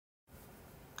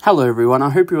Hello everyone,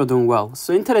 I hope you are doing well.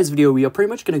 So in today's video, we are pretty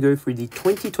much going to go through the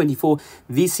 2024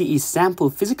 VCE sample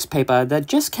physics paper that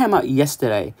just came out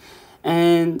yesterday.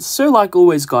 And so like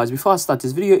always guys, before I start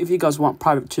this video, if you guys want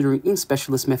private tutoring in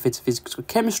specialist methods, physics or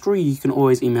chemistry, you can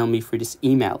always email me through this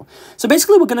email. So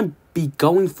basically we're going to be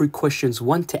going through questions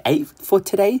 1 to 8 for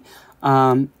today.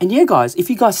 And yeah guys, if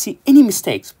you guys see any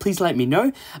mistakes, please let me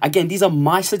know. Again, these are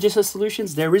my suggested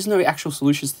solutions. There is no actual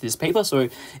solutions to this paper, so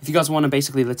if you guys want to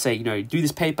basically, let's say, do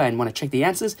this paper and want to check the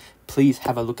answers, please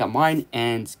have a look at mine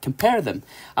and compare them.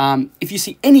 If you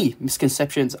see any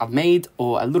misconceptions I've made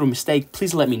or a little mistake,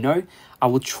 please let me know. I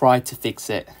will try to fix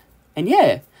it. And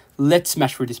yeah, let's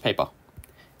smash through this paper.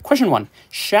 Question 1.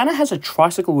 Shanna has a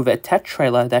tricycle with an attached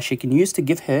trailer that she can use to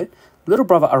give her little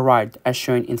brother a ride, as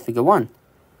shown in figure 1.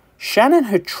 Shanna and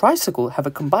her tricycle have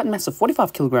a combined mass of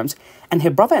 45 kilograms, and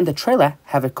her brother and the trailer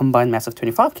have a combined mass of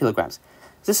 25 kilograms.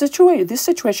 This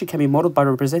situation can be modeled by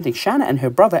representing Shanna and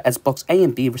her brother as blocks A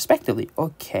and B respectively.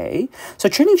 Okay, so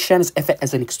treating Shanna's effort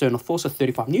as an external force of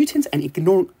 35 newtons and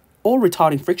ignoring all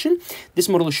retarding friction, this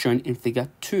model is shown in figure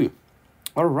 2.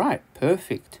 Alright,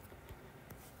 perfect.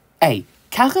 A.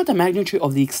 Calculate the magnitude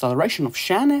of the acceleration of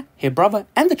Shanna, her brother,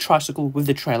 and the tricycle with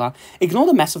the trailer. Ignore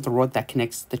the mass of the rod that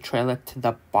connects the trailer to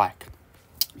the bike.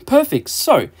 Perfect.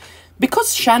 So,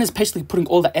 because Shanna is basically putting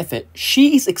all the effort,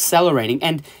 she is accelerating,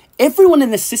 and everyone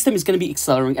in the system is going to be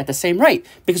accelerating at the same rate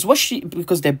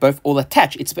because they're both all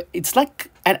attached. It's like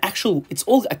it's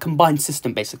all a combined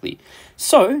system basically.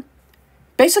 So,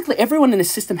 basically everyone in the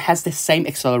system has the same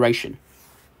acceleration.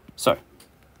 So,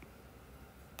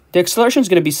 the acceleration is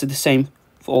going to be the same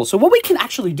for all. So what we can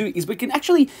actually do is we can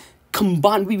actually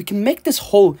combine, we can make this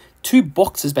whole two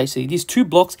boxes, basically, these two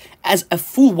blocks, as a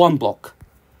full one block.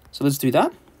 So let's do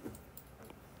that.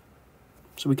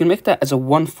 So we can make that as a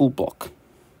one full block.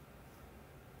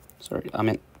 Sorry, I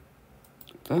meant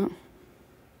that.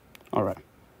 All right.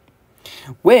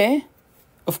 Where,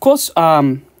 of course,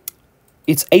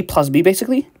 it's A plus B,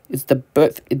 basically. It's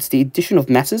the addition of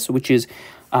masses, which is,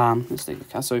 let's take a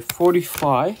count. So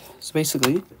 45, so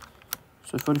basically,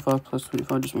 so 45 plus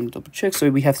 25, just want to double check. So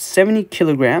we have 70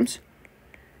 kilograms,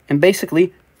 and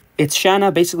basically, it's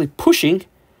Shanna basically pushing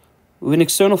with an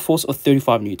external force of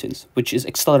 35 newtons, which is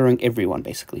accelerating everyone,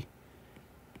 basically.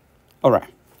 All right.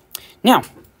 Now,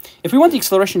 if we want the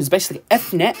acceleration, is basically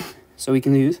F net, so we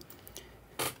can use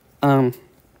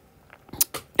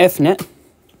F net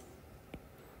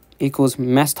equals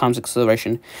mass times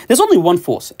acceleration. There's only one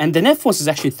force, and the net force is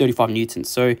actually 35 newtons.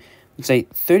 So we say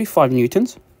 35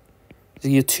 newtons is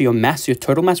equal to your mass, your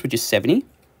total mass, which is 70,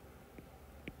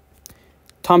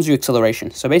 times your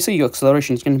acceleration. So basically your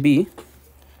acceleration is going to be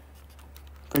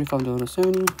 35 divided by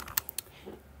 70,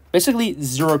 basically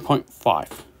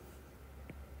 0.5.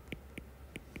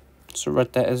 So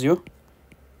write that as your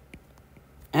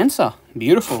answer.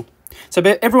 Beautiful. So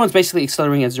everyone's basically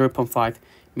accelerating at 0.5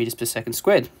 meters per second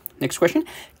squared. Next question.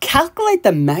 Calculate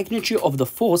the magnitude of the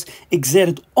force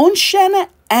exerted on Shanna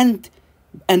and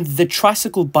the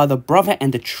tricycle by the brother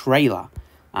and the trailer.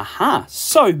 Aha.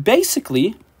 So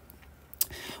basically,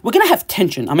 we're going to have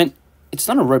tension. I mean, it's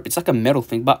not a rope. It's like a metal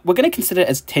thing, but we're going to consider it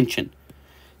as tension.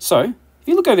 So if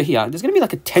you look over here, there's going to be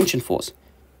like a tension force.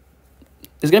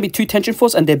 There's going to be two tension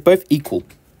forces, and they're both equal.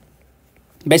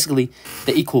 Basically,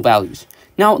 they're equal values.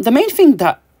 Now, the main thing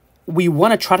that we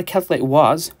want to try to calculate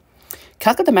was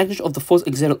calculate the magnitude of the force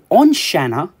exerted on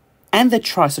Shanna and the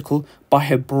tricycle by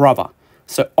her brother.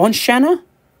 So on Shanna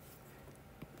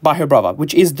by her brother,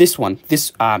 which is this one,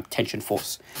 this tension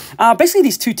force. Basically,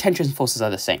 these two tension forces are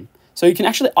the same. So you can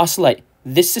actually isolate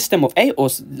this system of A or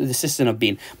the system of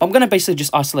B. But I'm going to basically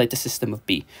just isolate the system of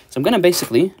B. So I'm going to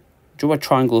basically draw a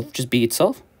triangle of just B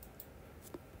itself,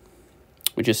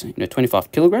 which is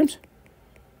 25 kilograms,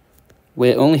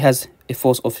 where it only has a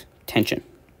force of tension.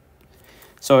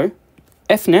 So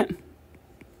F net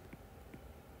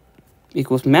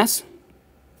equals mass.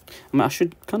 I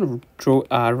should kind of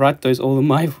write those all of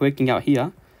my working out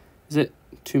here. Is it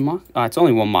 2 mark? It's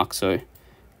only 1 mark. So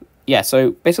yeah,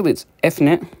 so basically it's F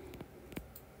net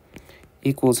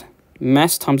equals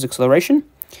mass times acceleration.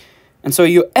 And so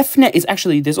your F net is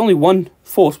actually, there's only one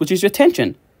force, which is your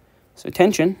tension. So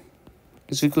tension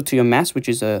is equal to your mass, which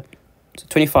is a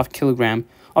 25 kilogram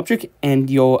object, and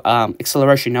your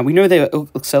acceleration. Now we know they're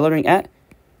accelerating at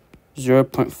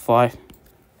 0.5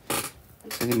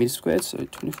 meters squared, so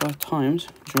 25 times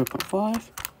 0.5.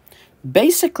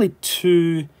 Basically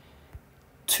two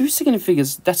significant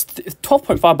figures, that's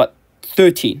 12.5, but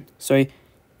 13. So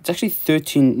it's actually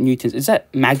 13 newtons. Is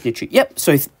that magnitude? Yep,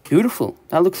 so it's beautiful.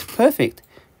 That looks perfect.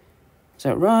 Is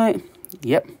that right?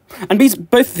 Yep. And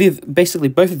both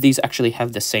of these actually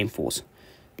have the same force.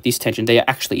 these tension, they are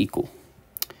actually equal.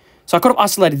 So I could have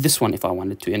isolated this one if I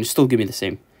wanted to, and it still give me the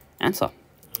same answer.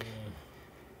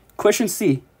 Question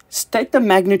C. State the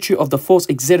magnitude of the force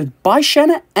exerted by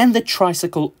Shanna and the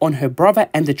tricycle on her brother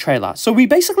and the trailer. So we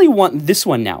basically want this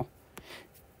one now.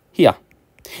 Here.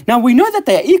 Now we know that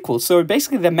they are equal, so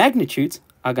basically the magnitudes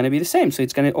are going to be the same. So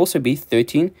it's going to also be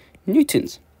 13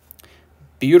 newtons.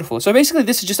 Beautiful. So basically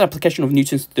this is just application of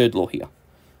Newton's third law here.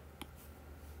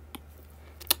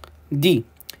 D.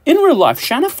 In real life,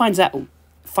 Shanna finds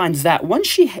that once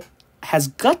she has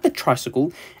got the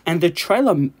tricycle and the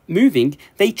trailer moving,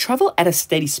 they travel at a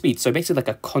steady speed, so basically like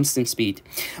a constant speed.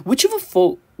 Which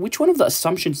one of the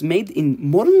assumptions made in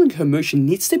modeling her motion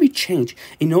needs to be changed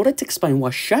in order to explain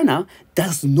why Shanna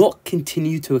does not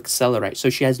continue to accelerate, so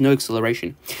she has no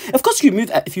acceleration. Of course,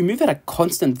 if you move at a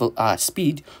constant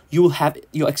speed, you will have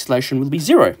your acceleration will be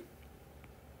 0.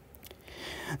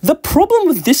 The problem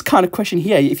with this kind of question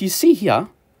here, if you see here,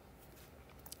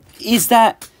 is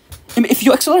that if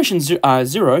your acceleration is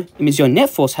 0, it means your net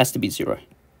force has to be 0.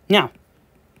 Now,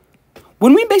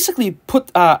 when we basically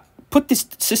put this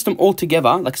system all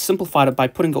together, like simplified it by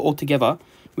putting it all together,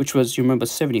 which was, you remember,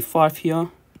 75 here.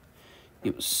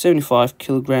 It was 75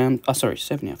 kilograms. Sorry,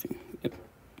 70, I think. Yep.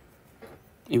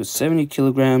 It was 70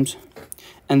 kilograms.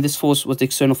 And this force was the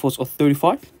external force of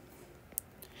 35.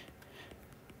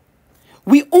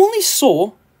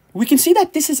 We can see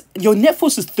that this is, your net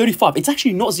force is 35. It's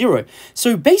actually not 0.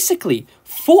 So basically,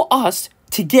 for us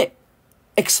to get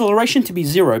acceleration to be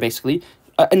 0, basically,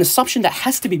 an assumption that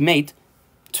has to be made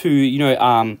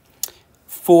to,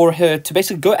 for her to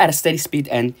basically go at a steady speed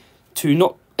and to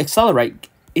not accelerate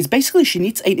is basically she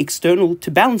needs an external, to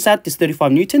balance out this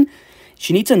 35 Newton,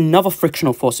 she needs another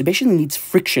frictional force. So basically needs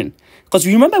friction. Because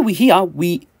remember we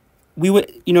were,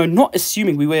 not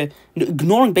assuming, we were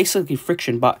ignoring basically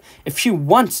friction, but if she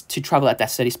wants to travel at that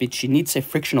steady speed, she needs a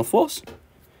frictional force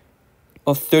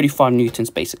of 35 newtons,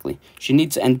 basically. She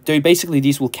needs, and basically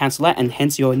these will cancel out, and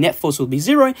hence your net force will be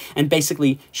 0, and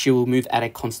basically she will move at a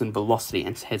constant velocity,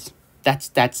 and hence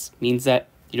that means that,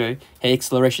 her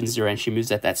acceleration is 0, and she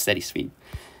moves at that steady speed.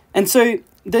 And so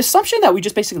the assumption that we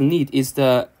just basically need is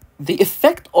the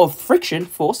effect of friction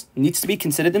force needs to be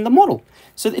considered in the model.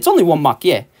 So it's only 1 mark,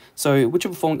 yeah. So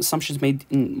whichever following assumptions made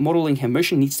in modeling her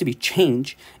motion needs to be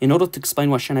changed in order to explain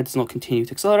why Shanna does not continue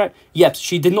to accelerate. Yep,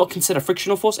 she did not consider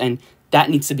frictional force, and that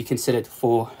needs to be considered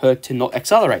for her to not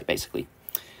accelerate, basically.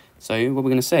 So what we're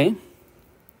going to say,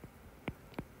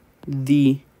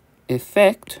 the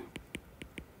effect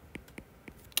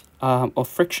of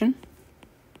friction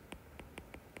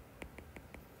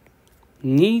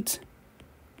needs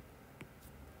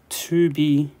to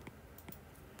be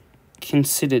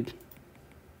considered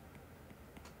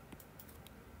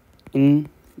in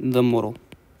the model.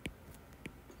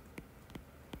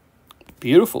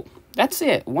 Beautiful. That's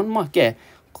it. 1 mark, yeah.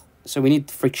 So we need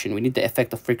friction. We need the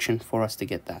effect of friction for us to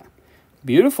get that.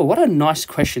 Beautiful. What a nice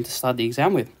question to start the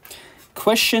exam with.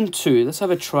 Question 2. Let's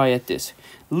have a try at this.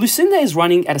 Lucinda is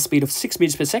running at a speed of 6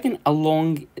 meters per second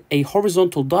along a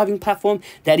horizontal diving platform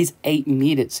that is 8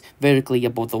 meters vertically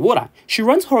above the water. She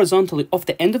runs horizontally off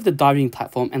the end of the diving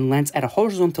platform and lands at a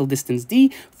horizontal distance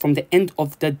d from the end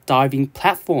of the diving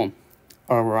platform.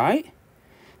 Alright.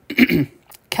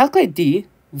 Calculate d,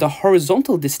 the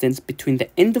horizontal distance between the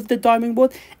end of the diving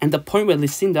board and the point where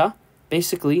Lucinda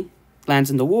basically lands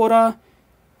in the water.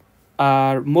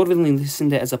 Modeling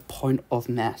Lucinda as a point of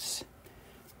mass.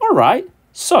 Alright,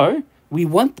 so we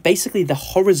want basically the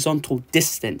horizontal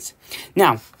distance.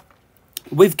 Now,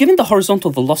 we've given the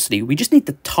horizontal velocity, we just need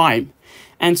the time.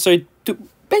 And so to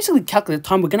basically calculate the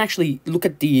time, we're going to actually look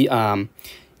at the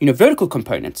vertical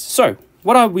components. So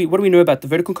what do we know about the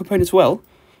vertical components? Well,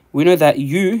 we know that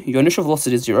your initial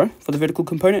velocity is 0 for the vertical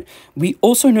component. We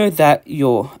also know that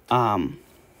your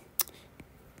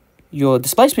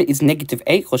displacement is -8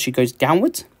 because she goes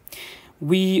downwards.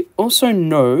 We also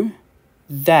know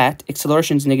that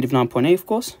acceleration is -9.8, of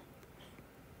course.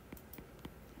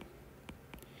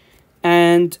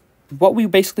 And what we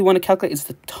basically want to calculate is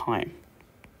the time.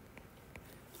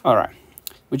 Alright,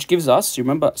 which gives us, you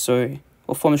remember, so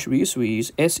what formula should we use? So we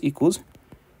use S equals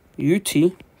ut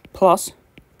plus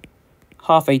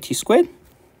half at squared,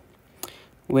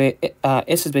 where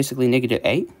S is basically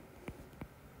 -8.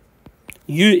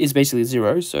 U is basically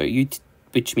 0, so ut,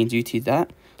 which means ut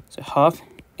that. So half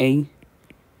a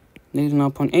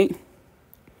 -9.8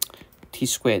 t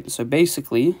squared. So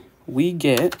basically we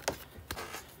get,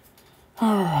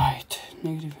 alright,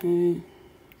 -8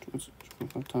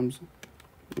 times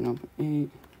 9.8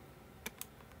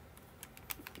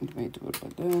 divided by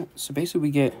that. So basically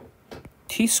we get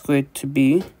t squared to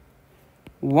be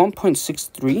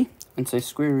 1.63 And so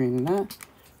squaring that,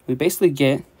 we basically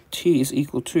get t is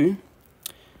equal to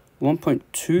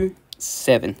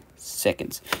 1.27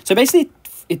 seconds. So basically,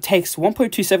 it takes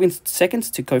 1.27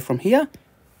 seconds to go from here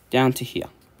down to here.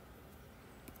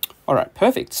 All right,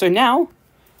 perfect. So now,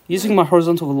 using my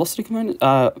horizontal velocity component,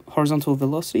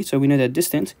 so we know that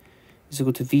distance is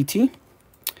equal to vt.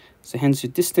 So hence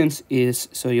your distance is,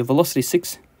 so your velocity is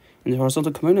 6 in the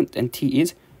horizontal component, and t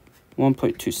is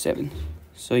 1.27.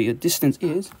 So your distance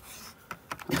is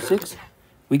 6.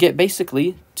 We get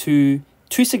basically to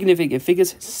two significant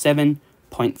figures,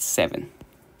 7.7.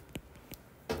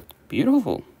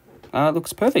 Beautiful.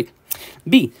 Looks perfect.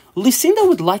 B. Lucinda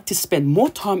would like to spend more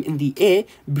time in the air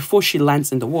before she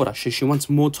lands in the water. So she wants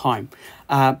more time.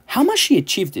 How must she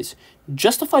achieve this?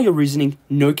 Justify your reasoning.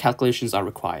 No calculations are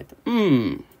required.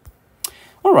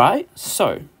 All right.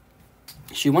 So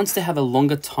she wants to have a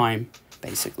longer time,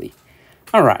 basically.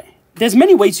 All right. There's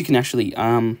many ways you can actually...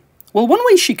 Well, one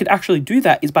way she could actually do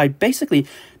that is by basically,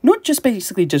 not just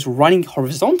just running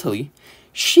horizontally.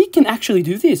 She can actually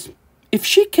do this. If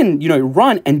she can,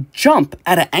 run and jump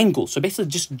at an angle, so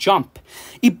basically just jump,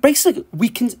 we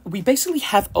basically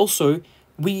have also,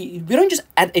 we don't just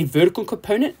add a vertical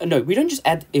component, no, we don't just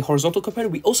add a horizontal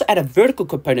component, we also add a vertical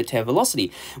component to her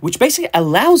velocity, which basically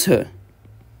allows her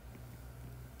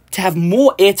to have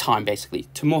more airtime, basically,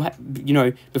 to more,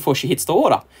 before she hits the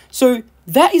water. So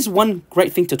that is one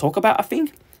great thing to talk about, I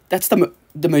think. That's the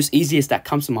most easiest that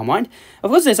comes to my mind.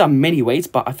 Of course, there's many ways,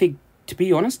 but I think, to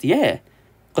be honest, yeah.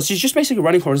 Because she's just basically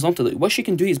running horizontally. What she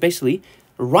can do is basically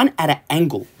run at an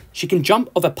angle. She can jump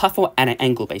off a platform at an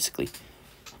angle, basically.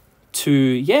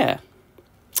 Because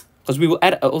we will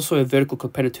add also a vertical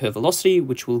component to her velocity,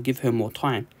 which will give her more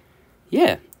time.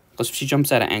 Yeah, because she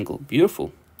jumps at an angle.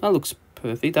 Beautiful. That looks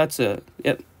perfect. That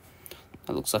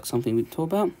looks like something we can talk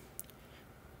about.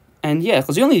 And yeah,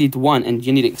 because you only need one and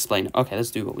you need to explain it. Okay,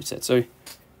 let's do what we said. So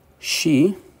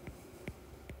she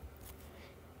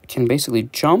can basically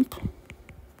jump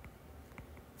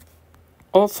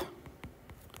off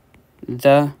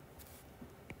the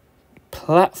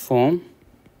platform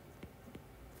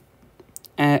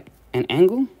at an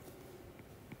angle.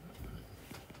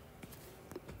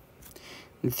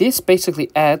 This basically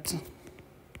adds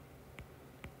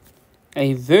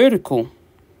a vertical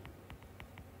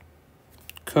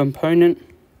component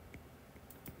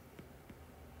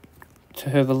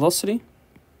to her velocity,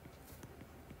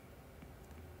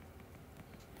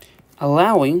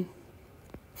 allowing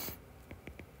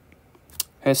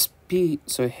her speed,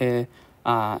 so her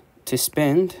to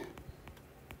spend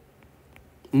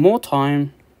more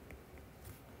time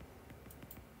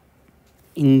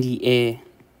in the air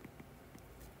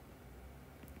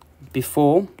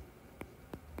before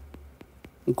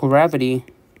gravity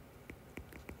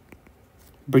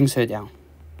brings her down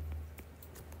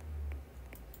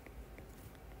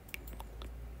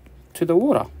to the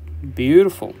water.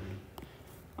 Beautiful.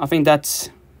 I think that's,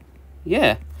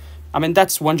 yeah. I mean,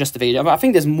 that's one justification. I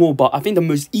think there's more, but I think the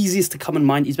most easiest to come in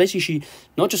mind is basically she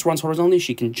not just runs horizontally,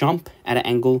 she can jump at an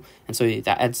angle. And so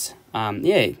that adds,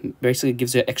 basically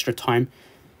gives her extra time,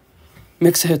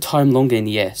 makes her time longer in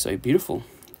the air. So beautiful.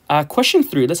 Question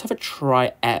 3, let's have a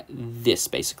try at this,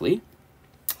 basically.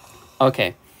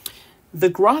 Okay. The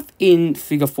graph in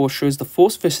figure 4 shows the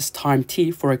force versus time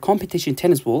t for a competition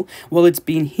tennis ball while it's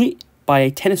being hit by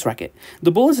a tennis racket.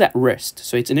 The ball is at rest,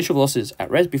 so its initial velocity is at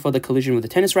rest before the collision with the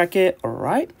tennis racket. All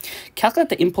right. Calculate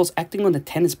the impulse acting on the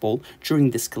tennis ball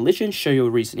during this collision. Show your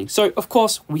reasoning. So, of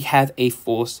course, we have a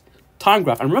force time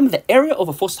graph. And remember, the area of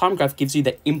a force time graph gives you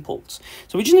the impulse.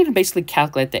 So we just need to basically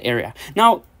calculate the area.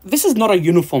 Now, this is not a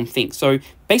uniform thing. So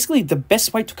basically, the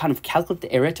best way to kind of calculate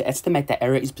the area, to estimate the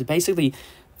area, is to basically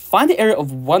find the area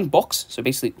of one box. So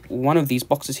basically, one of these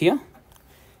boxes here.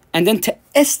 And then to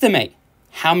estimate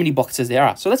how many boxes there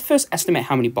are. So let's first estimate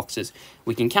how many boxes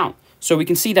we can count. So we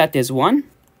can see that there's 1,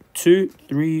 2,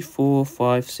 3, 4,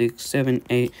 5, 6, 7,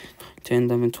 8, 10,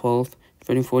 11, 12,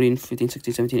 13, 14, 15,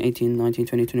 16, 17, 18, 19,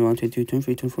 20, 21, 22,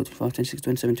 23, 24, 25, 26,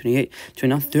 27, 28,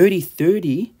 29, 30,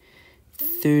 30,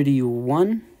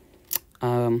 31,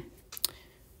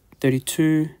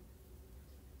 32,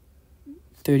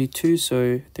 32,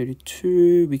 so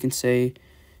 32, we can say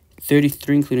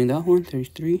 33, including that one,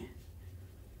 33,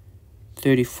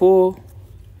 34,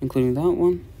 including that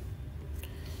one,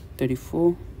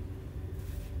 34,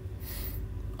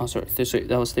 oh, sorry,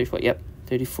 that was 34, yep,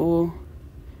 34,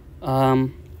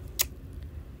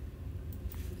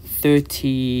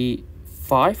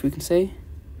 35, we can say,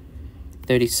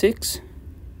 36,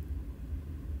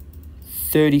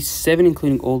 37,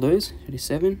 including all those,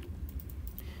 37,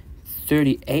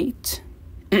 38,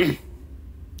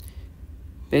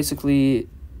 basically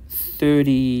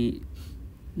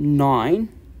 39,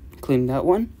 including that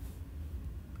one,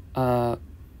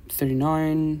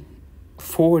 39,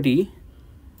 40,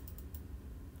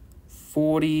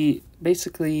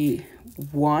 basically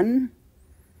 1,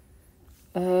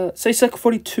 say circle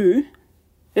 42,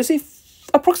 let's say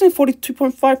approximately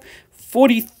 42.5,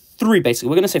 43 basically,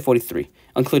 we're going to say 43,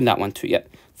 including that one too, yep,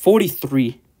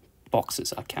 43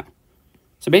 boxes I count.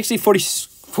 So basically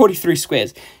 43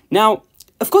 squares. Now,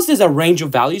 of course, there's a range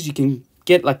of values you can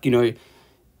get, like, you know,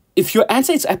 if your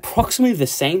answer is approximately the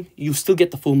same, you still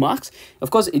get the full marks. Of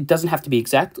course, it doesn't have to be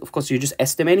exact. Of course, you're just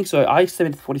estimating. So I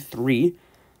estimated 43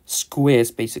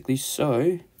 squares, basically.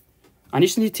 So I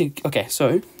just need to, okay,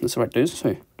 so let's write those.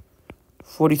 So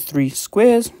 43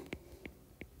 squares.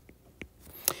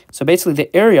 So basically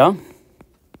the area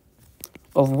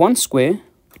of one square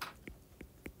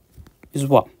is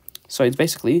what? So it's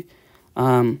basically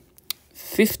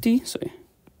 50, so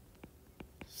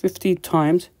 50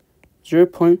 times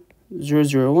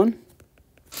 0.001,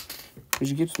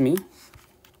 which gives me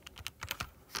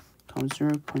times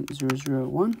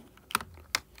 0.001.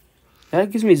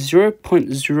 That gives me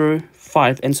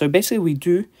 0.05. And so basically we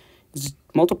do is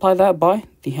multiply that by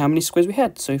the how many squares we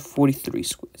had. So 43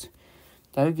 squares.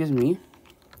 That gives me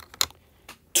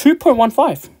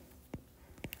 2.15.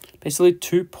 Basically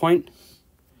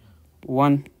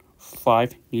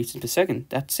 2.15 newtons per second.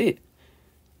 That's it.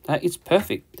 That is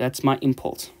perfect. That's my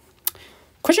impulse.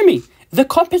 Question B. The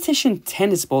competition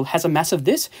tennis ball has a mass of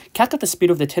this. Calculate the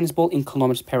speed of the tennis ball in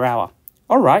kilometers per hour.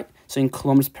 All right. So in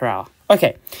kilometers per hour.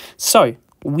 Okay. So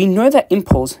we know that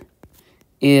impulse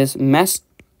is mass.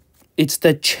 It's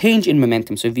the change in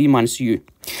momentum. So V minus U.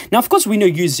 Now, of course, we know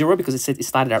U is 0 because it said it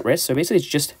started at rest. So basically, it's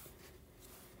just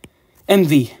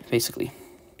MV, basically.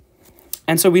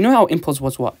 And so we know our impulse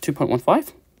was what?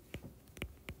 2.15.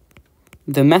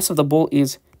 The mass of the ball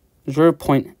is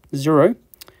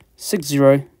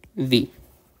 0.060 V.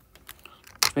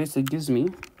 Basically gives me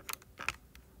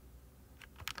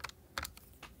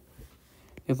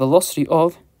a velocity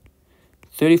of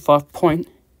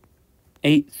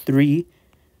 35.83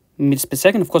 meters per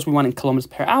second. Of course, we want in kilometers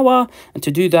per hour. And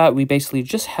to do that, we basically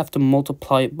just have to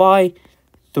multiply it by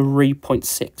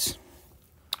 3.6.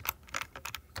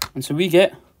 And so we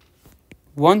get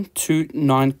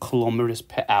 129 kilometers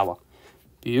per hour.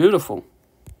 Beautiful.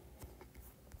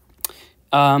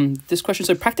 This question,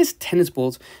 so practice tennis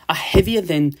balls are heavier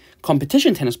than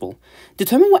competition tennis ball.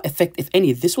 Determine what effect, if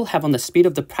any, this will have on the speed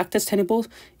of the practice tennis balls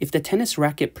if the tennis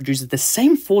racket produces the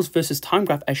same force versus time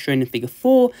graph as shown in figure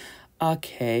 4.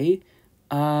 Okay.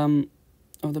 Of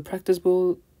the practice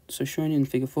ball, so shown in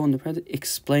figure 4 in the practice,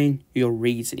 explain your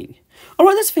reasoning. All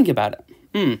right, let's think about it.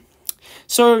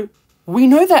 So we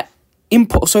know that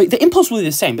impulse, so the impulse will be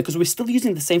the same because we're still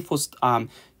using the same force time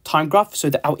graph, so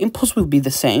that our impulse will be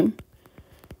the same,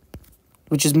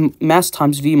 which is mass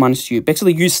times V minus U.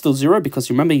 Basically, U is still 0 because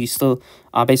remember, you still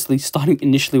are basically starting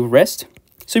initially with rest.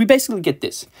 So we basically get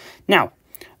this. Now,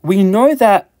 we know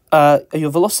that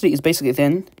your velocity is basically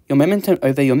then your momentum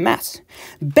over your mass.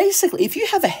 Basically, if you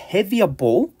have a heavier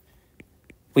ball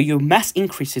where your mass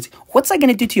increases, what's that going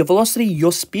to do to your velocity?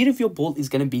 Your speed of your ball is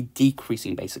going to be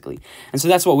decreasing, basically. And so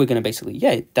that's what we're going to basically,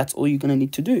 that's all you're going to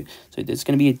need to do. So there's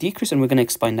going to be a decrease, and we're going to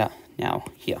explain that now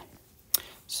here.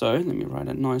 So let me write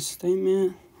a nice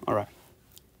statement. All right.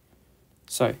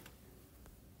 So,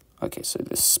 okay, so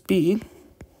the speed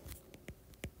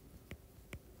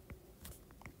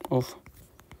of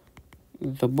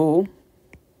the ball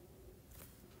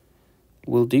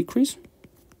will decrease.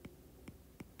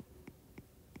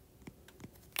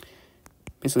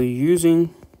 Basically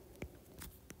using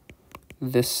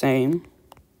the same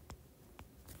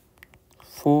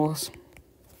force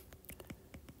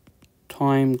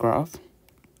time graph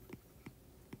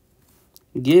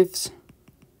gives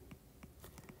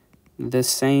the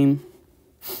same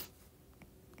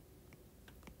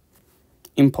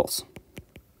impulse.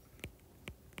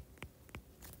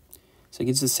 So it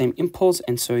gives the same impulse,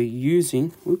 and so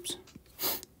using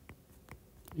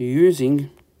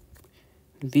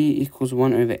V equals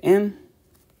 1 over M.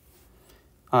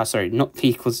 Sorry, not V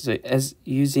equals, so as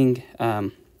using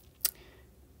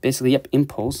basically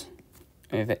impulse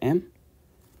over M.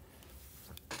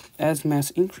 As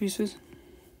mass increases,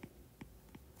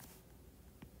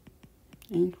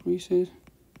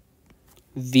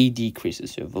 V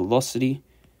decreases, so velocity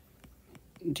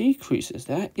decreases.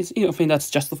 That is, I think that's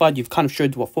justified. You've kind of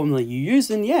showed what formula you use,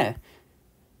 and yeah,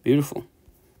 beautiful.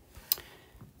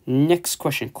 Next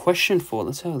question, question 4.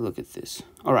 Let's have a look at this.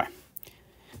 All right.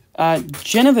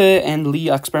 Jennifer and Lee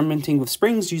are experimenting with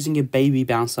springs using a baby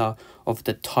bouncer of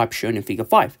the type shown in figure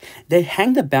 5. They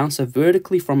hang the bouncer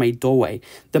vertically from a doorway.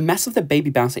 The mass of the baby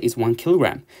bouncer is 1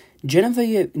 kilogram.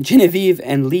 Genevieve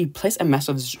and Lee place a mass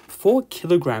of 4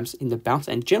 kilograms in the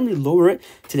bouncer and gently lower it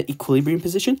to the equilibrium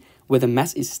position where the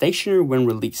mass is stationary when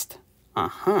released.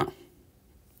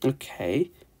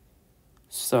 Okay.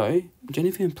 So,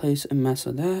 Genevieve place a mass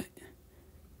of that.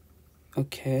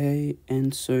 Okay,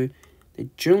 and so they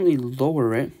gently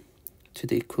lower it to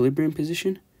the equilibrium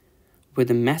position where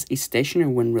the mass is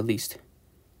stationary when released.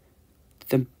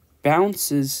 The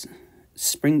bouncer's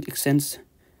spring extends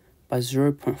by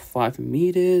 0.5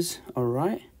 meters.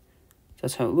 Alright,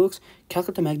 that's how it looks.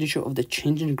 Calculate the magnitude of the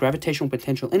change in gravitational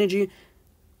potential energy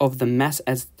of the mass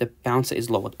as the bouncer is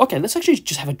lowered. Okay, let's actually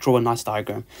just draw a nice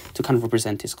diagram to kind of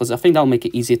represent this, because I think that'll make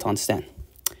it easier to understand.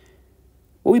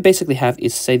 What we basically have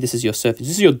is, say this is your surface,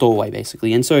 this is your doorway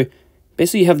basically, and so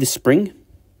basically you have this spring,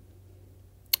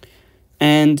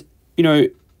 and you know,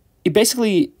 it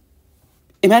basically,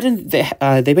 imagine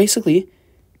they basically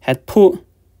had put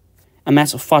a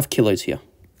mass of 5 kilos here.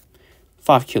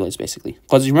 5 kilos basically,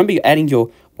 because you remember you're adding your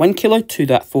 1 kilo to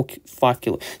that 5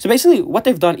 kilo. So basically what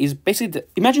they've done is basically,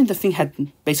 imagine the thing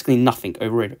had basically nothing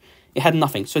over it. It had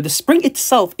nothing. So the spring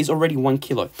itself is already 1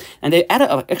 kilo, and they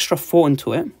added an extra 4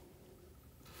 into it.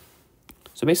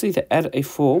 So basically they added a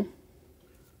 4. So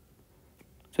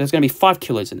there's going to be 5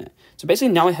 kilos in it. So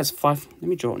basically now it has 5. Let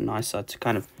me draw it nicer to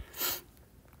kind of.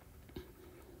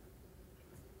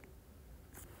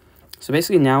 So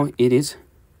basically now it is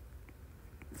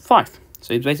 5.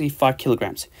 So it's basically 5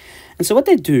 kilograms. And so what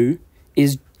they do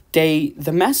is the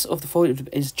mass of the foliage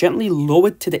is gently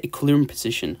lowered to the equilibrium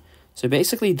position. So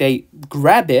basically they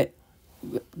grab it,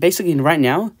 basically right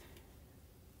now.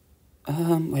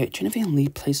 Wait, Genevieve and Lee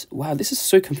place, wow, this is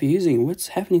so confusing. What's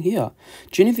happening here?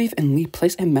 Genevieve and Lee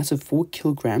place a mass of 4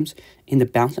 kilograms in the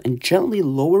bouncer and gently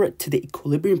lower it to the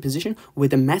equilibrium position where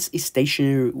the mass is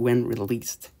stationary when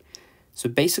released. So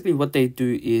basically what they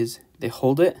do is they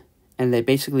hold it and they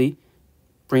basically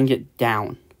bring it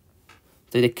down.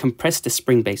 So they compress the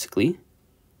spring basically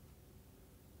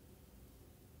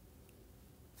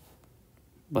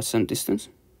by some distance.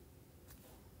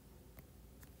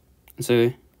 And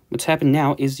so what's happened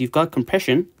now is you've got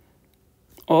compression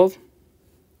of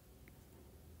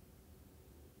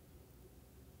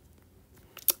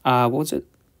what was it?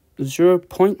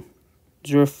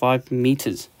 0.05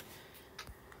 meters.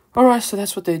 Alright, so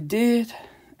that's what they did.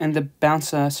 And the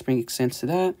bouncer spring extends to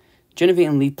that. Genevieve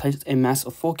and Lee placed a mass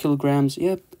of 4 kilograms.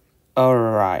 Yep.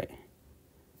 Alright.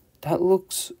 That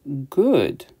looks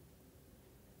good.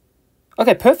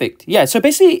 Okay, perfect. Yeah, so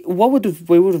basically what we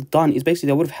would have done is basically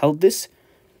they would have held this.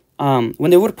 When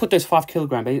they would have put those 5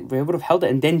 kilograms, they would have held it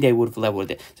and then they would have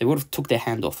leveled it. So they would have took their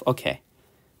hand off. Okay.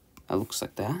 That looks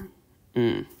like that.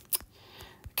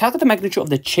 Calculate the magnitude of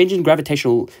the change in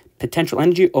gravitational potential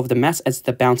energy of the mass as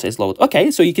the bouncer is lowered.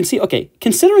 Okay, so you can see, okay,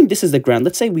 considering this is the ground,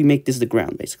 let's say we make this the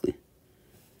ground, basically.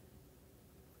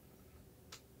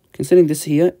 Considering this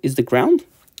here is the ground,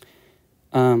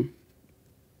 and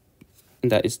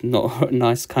that is not a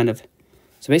nice kind of,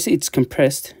 so basically it's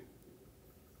compressed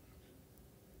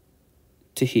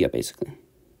to here, basically.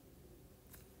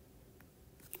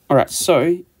 All right,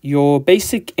 so your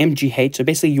basic MGH, so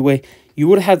basically you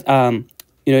would have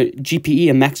you know, GPE,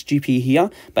 a max GPE here,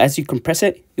 but as you compress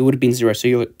it, it would have been 0. So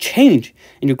your change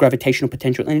in your gravitational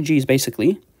potential energy is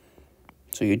basically,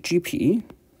 so your GPE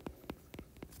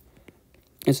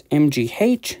is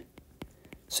MGH.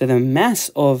 So the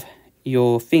mass of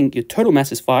your thing, your total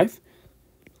mass is 5,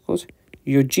 of course.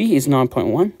 Your G is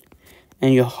 9.1,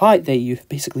 and your height that you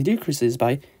basically decreases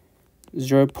by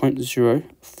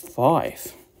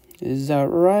 0.05. Is that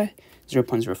right?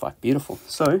 0.05. Beautiful.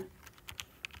 So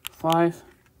 5,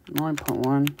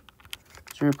 9.1,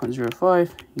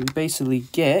 0.05. You basically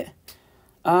get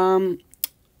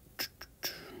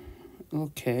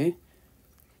okay,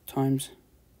 times.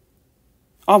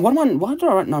 Oh, why did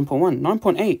I write 9.1?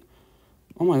 9.8.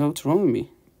 Oh my god, what's wrong with me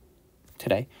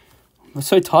today? I'm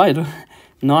so tired.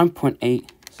 9.8.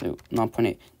 So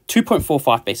 9.8.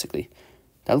 2.45 basically.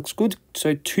 That looks good.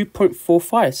 So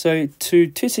 2.45. So to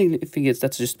two figures,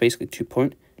 that's just basically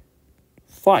 2.5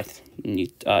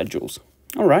 joules.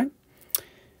 All right.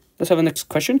 Let's have a next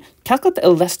question. Calculate the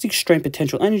elastic strain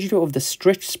potential energy of the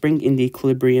stretched spring in the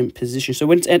equilibrium position. So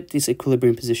when it's at this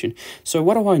equilibrium position. So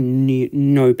what do I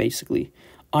know basically?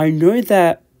 I know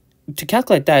that to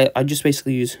calculate that, I just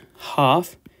basically use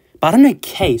half. But I don't know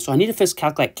K, so I need to first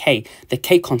calculate K, the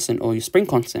K constant or your spring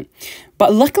constant.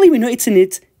 But luckily we know it's in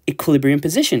its equilibrium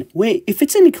position. Where if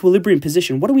it's in equilibrium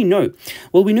position, what do we know?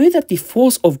 Well, we know that the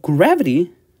force of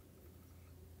gravity,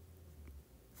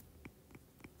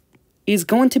 is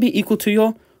going to be equal to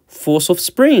your force of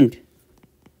spring.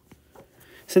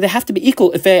 So they have to be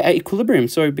equal if they're at equilibrium.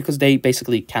 So because they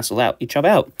basically cancel out each other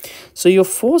out. So your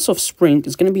force of spring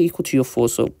is going to be equal to your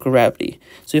force of gravity.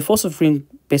 So your force of spring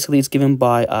basically is given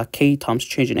by K times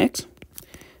change in X.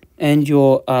 And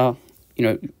your,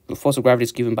 your force of gravity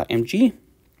is given by mg.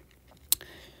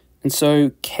 And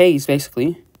so K is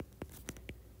basically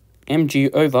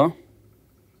mg over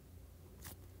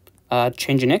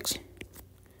change in X.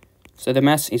 So the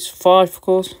mass is 5, of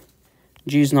course.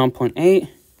 G is 9.8.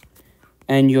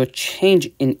 And your change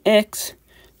in X,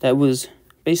 that was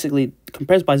basically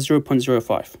compressed by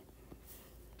 0.05.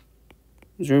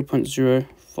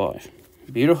 0.05.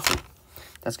 Beautiful.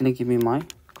 That's going to give me my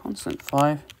constant.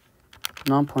 5,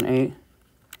 9.8,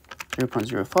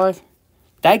 0.05.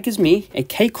 That gives me a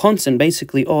K constant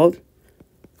basically of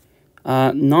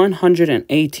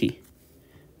 980.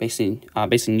 Basically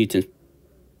newtons,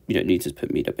 newtons per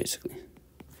meter basically.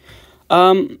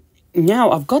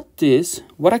 Now I've got this.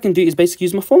 What I can do is basically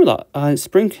use my formula.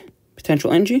 Spring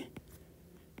potential energy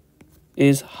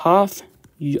is half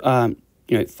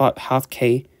half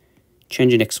K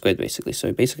change in X squared basically.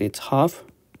 So basically it's half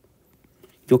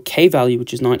your K value,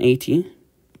 which is 980.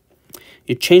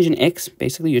 Your change in X,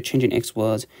 basically your change in X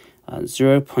was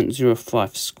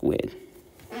 0.05 squared.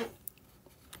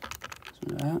 So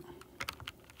that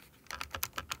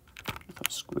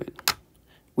squared,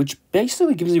 which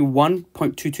basically gives you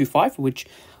 1.225, which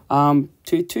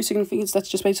two significance, that's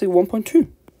just basically 1.2.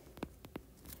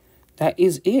 That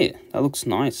is it. That looks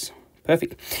nice.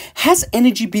 Perfect. Has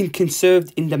energy been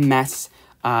conserved in the mass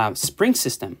spring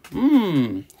system?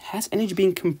 Has energy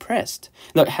been compressed?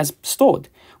 No, it has stored.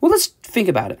 Well, let's think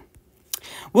about it.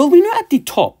 Well, we know at the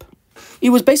top,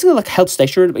 it was basically like held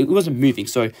stationary, but it wasn't moving.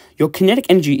 So your kinetic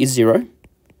energy is 0.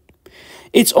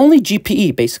 It's only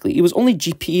GPE, basically. It was only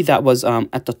GPE that was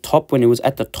at the top when it was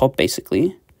at the top,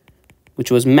 basically,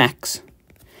 which was max.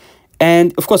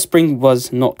 And, of course, spring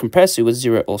was not compressed. It was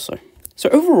 0 also. So,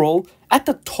 overall, at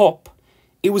the top,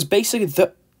 it was basically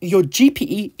your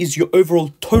GPE is your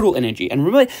overall total energy. And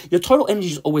remember, your total energy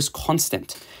is always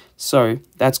constant. So,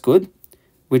 that's good,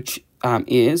 which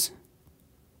is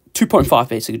 2.5,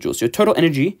 basically, joules. So, your total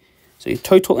energy is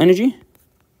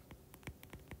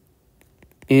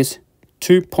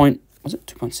 2.6?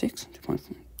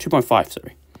 2.5,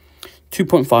 sorry.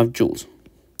 2.5 joules.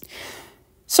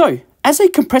 So, as I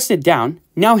compressed it down,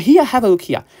 now here, have a look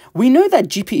here. We know that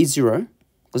GP is 0,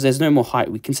 because there's no more height.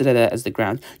 We consider that as the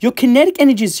ground. Your kinetic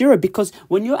energy is 0, because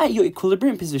when you're at your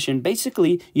equilibrium position,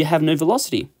 basically, you have no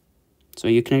velocity. So,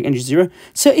 your kinetic energy is 0.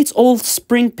 So, it's all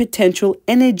spring potential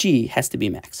energy has to be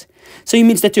max. So, it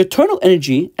means that your total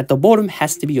energy at the bottom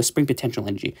has to be your spring potential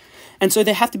energy. And so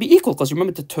they have to be equal because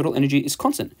remember the total energy is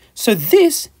constant. So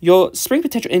your spring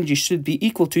potential energy should be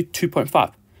equal to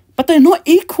 2.5. But they're not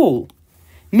equal,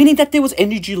 meaning that there was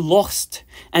energy lost.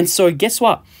 And so guess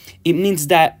what? It means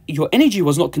that your energy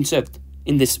was not conserved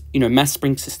in this, mass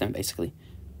spring system, basically.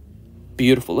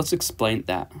 Beautiful. Let's explain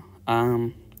that.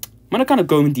 I'm going to kind of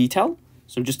go in detail.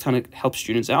 So I'm just trying to help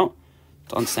students out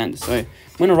to understand this. So I'm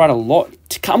going to write a lot.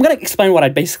 I'm going to explain what I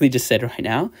basically just said right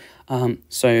now.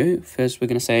 So first we're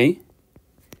going to say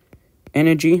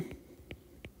energy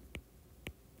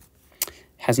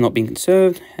has not been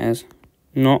conserved, has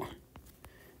not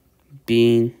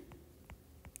been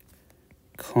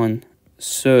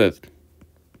conserved.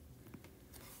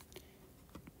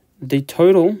 The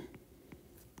total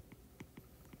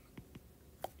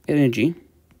energy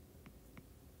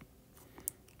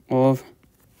of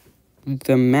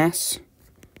the mass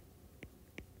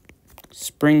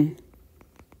spring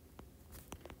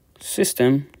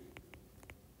system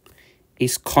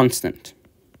is constant.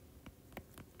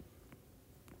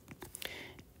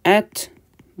 At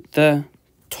the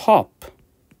top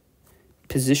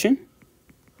position,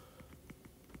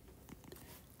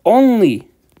 only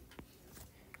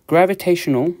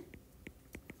gravitational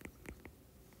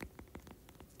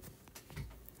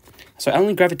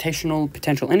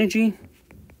potential energy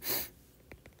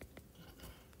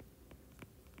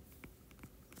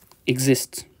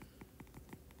exists.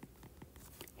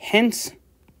 Hence,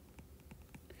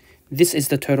 this is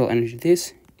the total energy.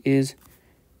 This is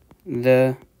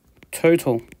the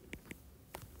total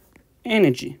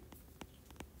energy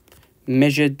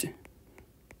measured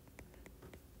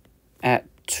at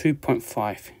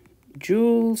 2.5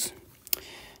 joules.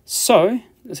 So,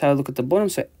 let's have a look at the bottom.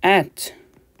 So,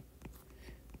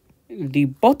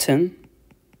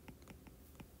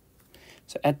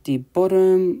 at the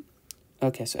bottom,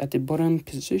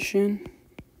 position,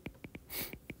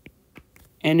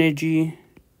 energy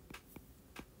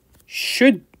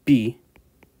should be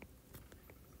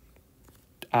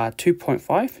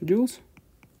 2.5 joules.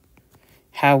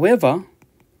 However,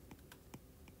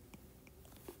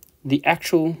 the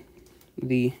actual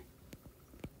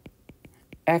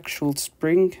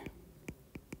spring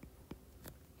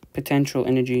potential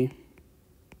energy,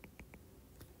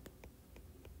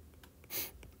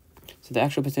 so the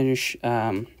actual potential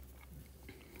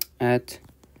at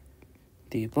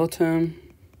the bottom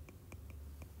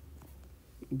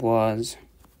was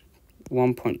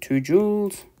 1.2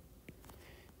 joules,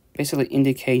 basically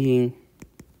indicating,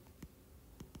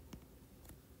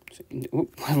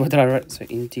 what did I write? So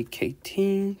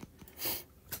indicating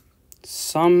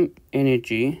some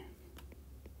energy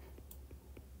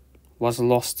was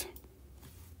lost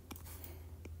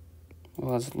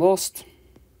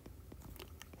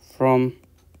from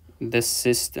the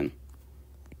system.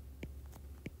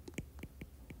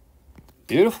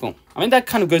 Beautiful. I mean, that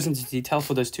kind of goes into detail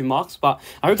for those 2 marks, but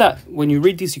I hope that when you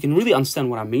read this, you can really understand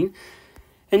what I mean.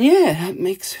 And yeah, that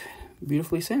makes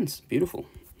beautifully sense. Beautiful.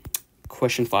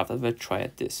 Question 5. Let's try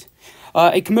at this.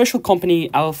 A commercial company,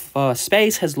 Alpha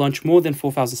Space, has launched more than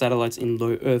 4,000 satellites in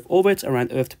low Earth orbits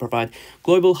around Earth to provide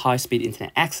global high-speed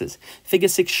internet access. Figure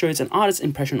 6 shows an artist's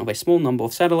impression of a small number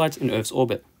of satellites in Earth's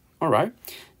orbit. All right.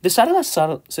 The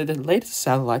latest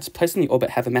satellites placed in the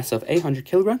orbit have a mass of 800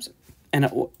 kilograms and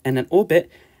an orbit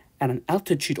at an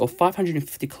altitude of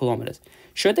 550 kilometers.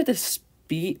 Show that the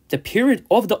period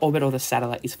of the orbit of the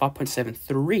satellite is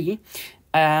 5.73.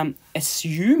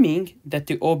 Assuming that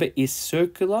the orbit is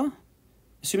circular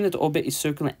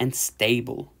and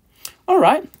stable. All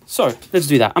right, so let's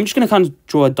do that. I'm just going to kind of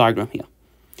draw a diagram here.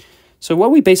 So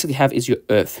what we basically have is your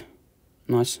Earth.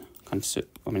 Nice, kind of,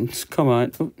 I mean, come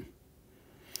on. Oh.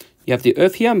 You have the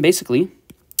Earth here, and basically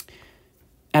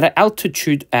at an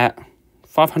altitude at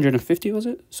 550, was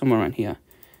it? Somewhere around here.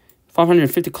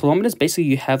 550 kilometers, basically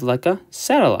you have like a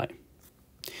satellite.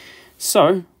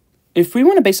 So if we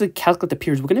want to basically calculate the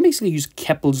periods, we're going to basically use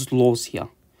Kepler's laws here.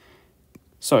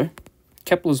 So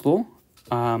Kepler's law,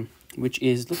 which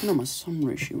is, looking at my sum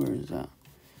ratio, where is that?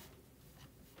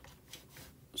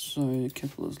 So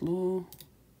Kepler's law,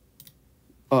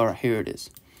 all right, here it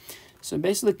is. So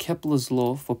basically Kepler's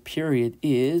law for period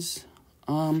is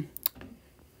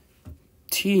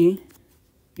T,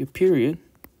 your period,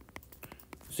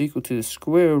 is equal to the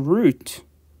square root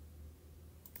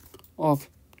of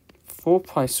 4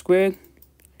 pi squared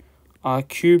r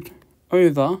cubed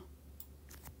over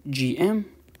gm,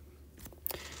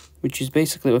 which is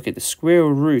basically, okay, the square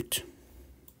root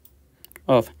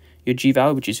of your g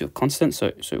value, which is your constant.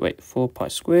 So wait, 4 pi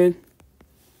squared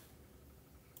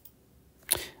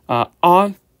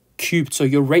r cubed. So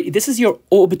your this is your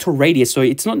orbital radius. So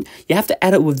it's not, you have to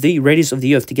add it with the radius of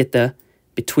the Earth to get the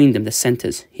between them, the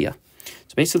centers here.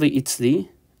 So basically it's the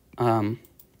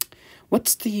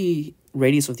what's the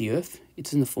radius of the Earth?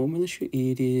 It's in the formula sheet.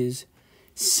 It is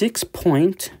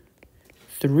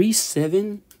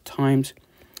 6.37 times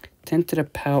 10 to the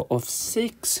power of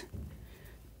 6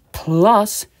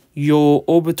 plus your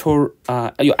orbital,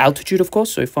 your altitude, of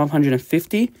course. So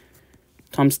 550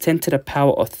 times 10 to the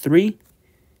power of 3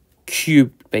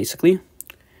 cubed, basically.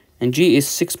 And G is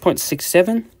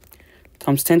 6.67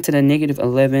 times 10 to the negative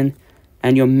 11.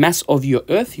 And your mass of your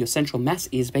Earth, your central mass,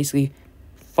 is basically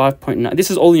 5.9. This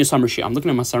is all in your summary sheet. I'm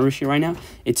looking at my summary sheet right now.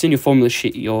 It's in your formula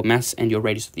sheet, your mass and your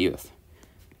radius of the Earth.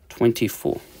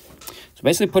 24. So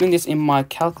basically putting this in my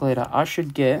calculator, I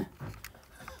should get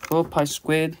 4 pi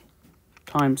squared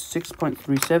times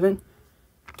 6.37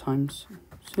 times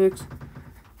 6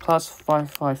 plus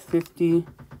 550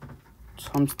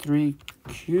 times 3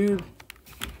 cubed.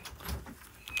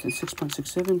 Then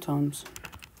 6.67 times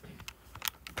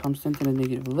 10 to the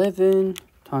negative 11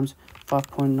 times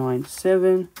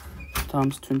 5.97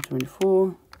 times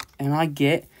 224, and I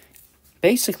get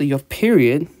basically your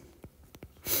period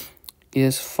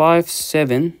is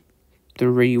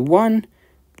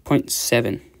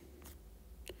 5731.7,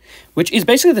 which is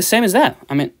basically the same as that.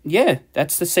 I mean, yeah,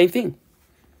 that's the same thing.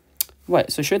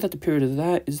 Wait, so show that the period of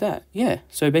that is that. Yeah,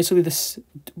 so basically this,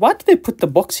 why did they put the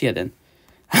box here then?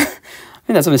 I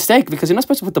think that's a mistake, because you're not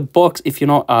supposed to put the box if you're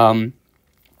not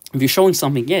if you're showing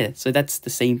something. Yeah, so that's the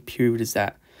same period as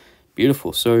that.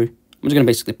 Beautiful. So I'm just going to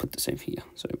basically put the same here.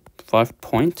 So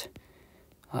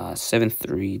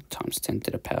 5.73 times 10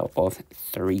 to the power of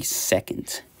 3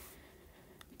 seconds.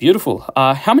 Beautiful.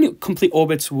 How many complete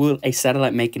orbits will a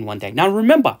satellite make in one day? Now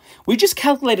remember, we just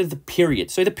calculated the period.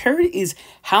 So the period is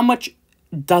how long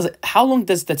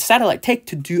does the satellite take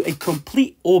to do a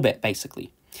complete orbit,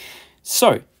 basically.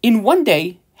 So in one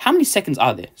day, how many seconds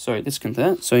are there? So let's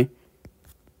compare that. So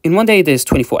in one day, there's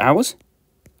 24 hours,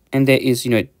 and there is,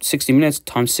 60 minutes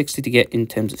times 60 to get in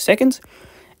terms of seconds.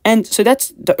 And so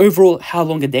that's the overall how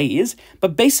long a day is.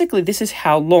 But basically, this is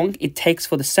how long it takes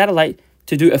for the satellite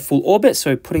to do a full orbit.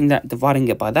 So putting that, dividing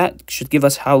it by that should give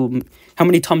us how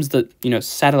many times the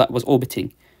satellite was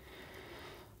orbiting.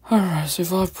 All right, so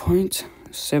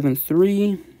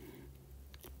 5.73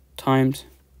 times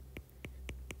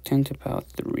 10 to the power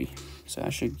 3. So I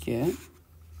should get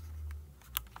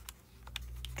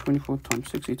 24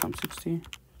 times 60 times 60.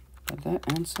 Got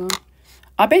that answer.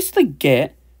 I basically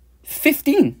get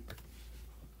 15.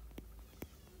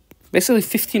 Basically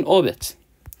 15 orbits.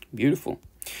 Beautiful.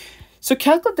 So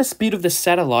calculate the speed of the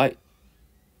satellite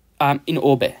in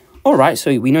orbit. All right,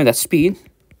 so we know that speed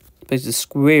is the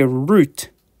square root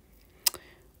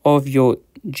of your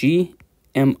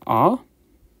GMR.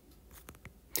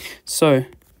 So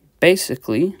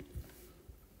basically,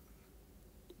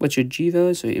 what's your G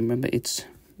value? So remember it's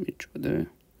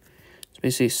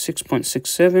basically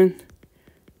 6.67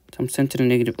 times 10 to the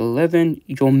negative 11.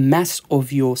 Your mass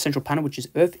of your central panel, which is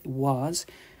Earth, was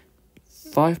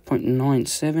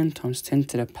 5.97 times 10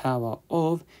 to the power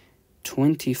of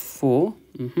 24.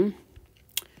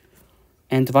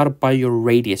 And divided by your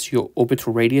radius, your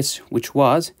orbital radius, which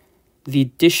was the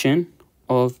addition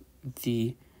of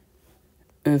the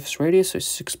Earth's radius, so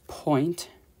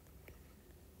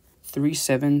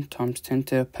 6.37 times 10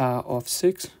 to the power of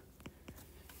 6.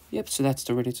 Yep, so that's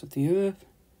the radius of the Earth,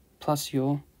 plus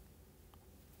your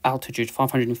altitude,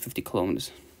 550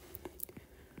 kilometers.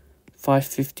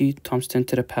 550 times 10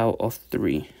 to the power of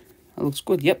 3. That looks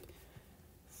good, yep.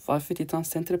 550 times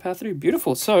 10 to the power 3,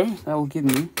 beautiful. So that will give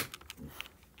me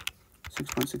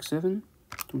 6.67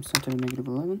 times 10 to the negative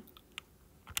 11.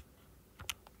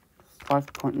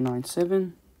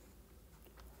 5.97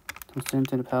 times 10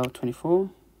 to the power 24.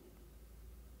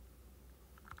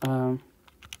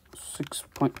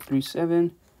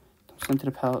 6.37 times 10 to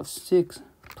the power of 6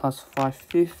 plus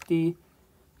 550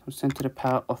 times 10 to the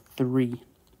power of 3.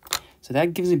 So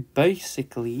that gives me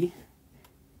basically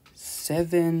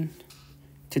 7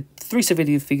 to 3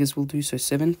 severe figures will do. So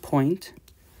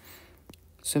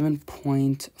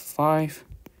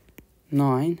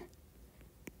 7.59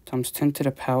 times 10 to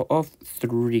the power of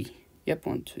 3. Yep,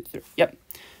 1, 2, 3. Yep,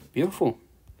 beautiful.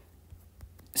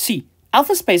 See,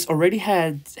 AlphaSpace already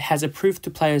has approved to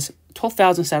place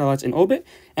 12,000 satellites in orbit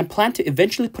and plan to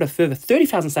eventually put a further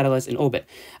 30,000 satellites in orbit.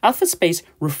 AlphaSpace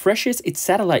refreshes its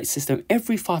satellite system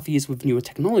every 5 years with newer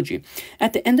technology.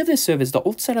 At the end of their service, the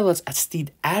old satellites are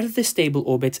steered out of their stable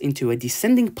orbits into a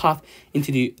descending path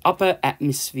into the upper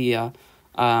atmosphere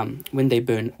where they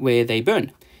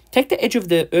burn. Take the edge of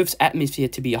the Earth's atmosphere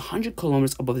to be 100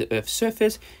 kilometers above the Earth's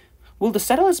surface. Will the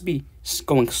satellites be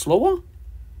going slower,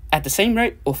 at the same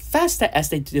rate, or faster as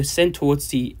they descend towards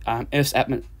the Earth's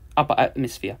upper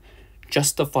atmosphere?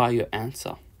 Justify your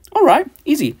answer. All right,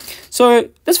 easy. So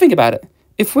let's think about it.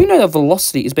 If we know that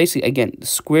velocity is basically, again, the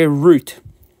square root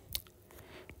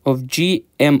of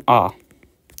GMR,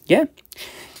 yeah?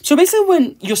 So basically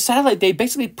when your satellite, they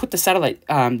basically put the satellite,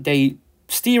 they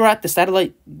steer out the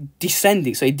satellite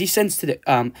descending. So it descends to the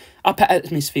upper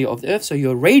atmosphere of the Earth. So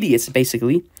your radius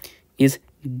basically is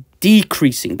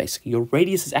decreasing. Basically your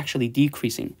radius is actually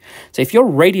decreasing. So if your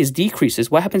radius decreases,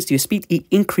 what happens to your speed? It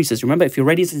increases. Remember, if your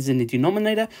radius is in the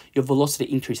denominator, your velocity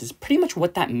increases. Pretty much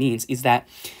what that means is that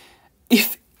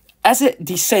if as it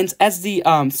descends, as the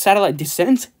satellite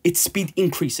descends, its speed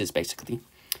increases basically.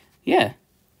 Yeah.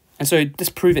 And so let's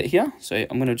prove it here. So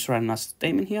I'm going to just write a nice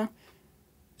statement here.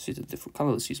 Let's use a different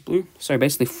color. Let's use blue. So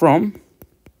basically from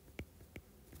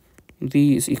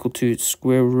V is equal to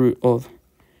square root of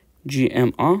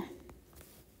GMR.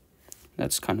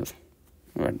 That's kind of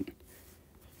right.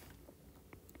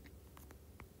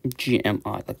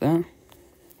 GMR like that.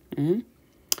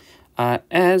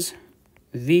 As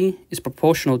V is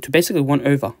proportional to basically 1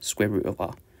 over square root of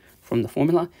R from the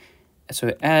formula.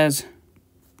 So as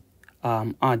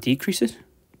R decreases,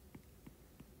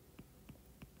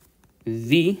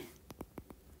 V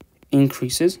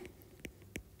increases.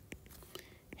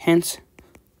 Hence,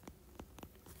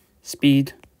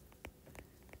 speed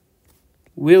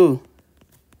will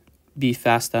be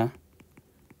faster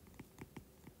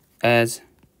as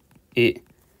it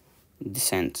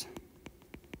descends.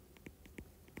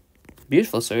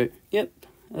 Beautiful. So, yep,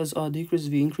 as R decreases,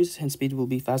 V increases, hence speed will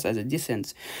be faster as it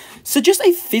descends. Suggest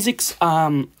a physics,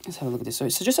 let's have a look at this. So,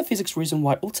 suggest a physics reason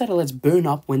why all satellites burn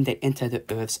up when they enter the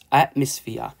Earth's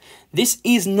atmosphere. This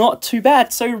is not too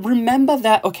bad. So, remember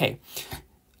that, okay,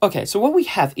 so what we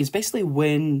have is basically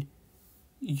when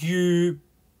you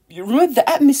remember the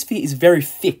atmosphere is very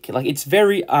thick, like it's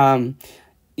very,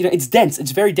 it's dense,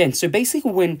 it's very dense. So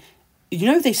basically when you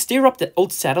know, they steer up the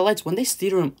old satellites. When they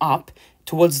steer them up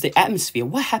towards the atmosphere,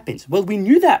 what happens? Well, we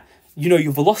knew that, you know,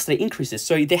 your velocity increases.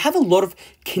 So they have a lot of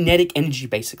kinetic energy,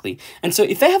 basically. And so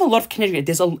if they have a lot of kinetic,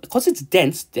 because it's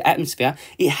dense, the atmosphere,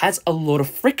 it has a lot of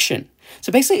friction.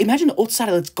 So basically, imagine the old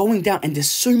satellites going down and there's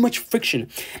so much friction.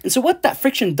 And so what that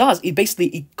friction does,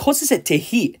 it causes it to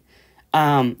heat.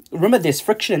 Remember, there's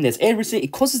friction and there's air resistance.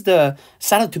 It causes the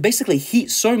satellite to basically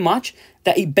heat so much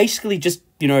that it basically just,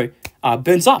 you know,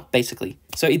 burns up, basically.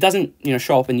 So it doesn't, you know,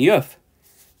 show up in the Earth.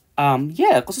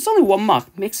 Yeah, because it's only 1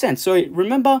 mark. Makes sense. So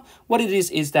remember, what it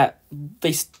is that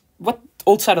what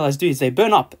old satellites do is they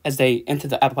burn up as they enter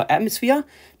the upper atmosphere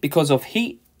because of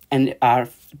heat and are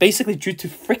basically due to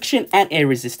friction and air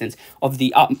resistance of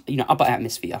the upper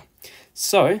atmosphere.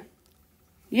 So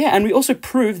yeah, and we also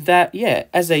proved that, yeah,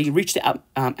 as they reach the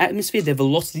atmosphere, their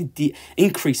velocity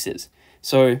increases.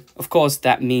 So of course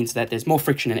that means that there's more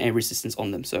friction and air resistance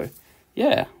on them. So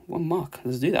yeah, 1 mark.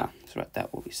 Let's do that. Let's write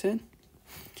that what we said.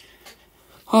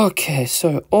 Okay,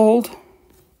 so old,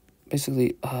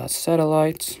 basically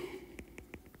satellites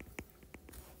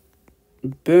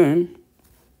burn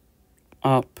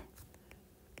up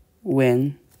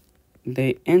when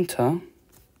they enter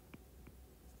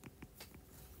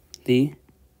the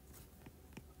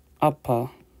upper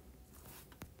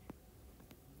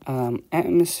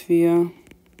atmosphere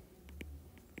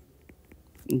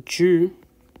due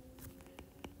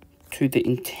to the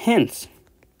intense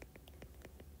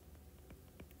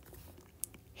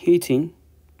heating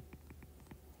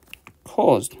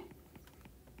caused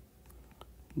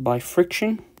by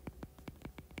friction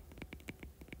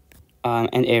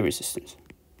and air resistance.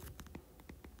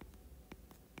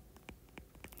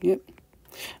 Yep.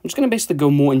 I'm just going to basically go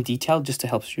more in detail just to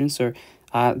help students. So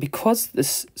because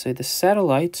the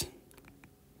satellite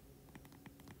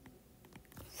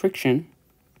friction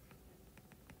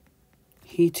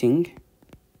heating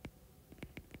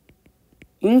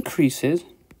increases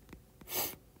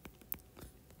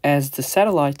as the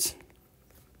satellite's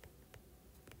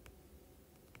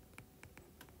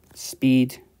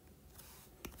speed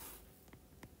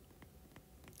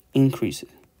increases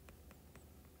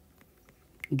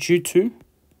due to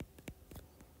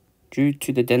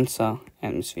the denser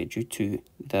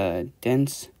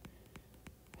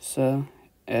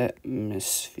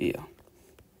atmosphere,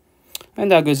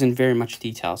 and that goes in very much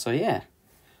detail. So yeah,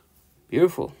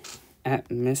 beautiful.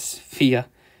 Atmosphere.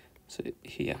 So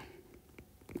here,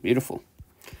 beautiful.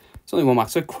 It's only 1 mark.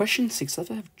 So question 6, let's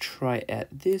have a try at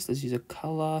this. Let's use a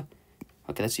color.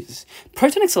 Okay, let's use this.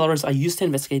 Proton accelerators are used to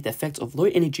investigate the effects of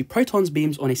low-energy protons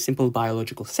beams on a simple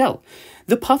biological cell.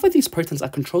 The path of these protons are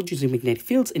controlled using magnetic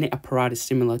fields in an apparatus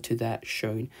similar to that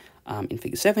shown in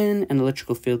Figure 7. An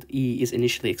electrical field E is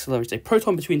initially accelerates a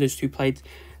proton between those two plates.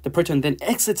 The proton then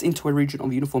exits into a region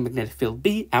of uniform magnetic field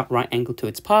B at right angle to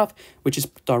its path, which is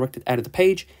directed out of the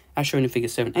page. As shown in Figure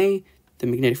 7a, the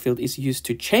magnetic field is used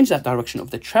to change that direction of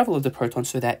the travel of the proton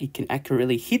so that it can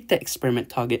accurately hit the experiment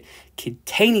target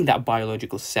containing that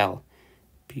biological cell.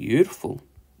 Beautiful.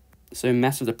 So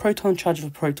mass of the proton, charge of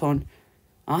the proton.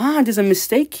 There's a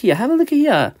mistake here. Have a look at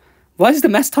here. Why is the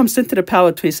mass times 10 to the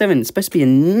power 27? It's supposed to be a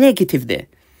negative there.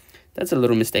 That's a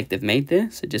little mistake they've made there.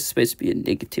 So just supposed to be a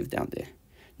negative down there.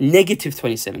 Negative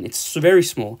 27. It's very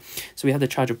small. So we have the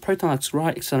charge of proton, x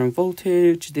right, accelerating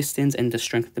voltage, distance, and the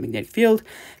strength of the magnetic field.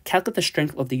 Calculate the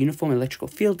strength of the uniform electrical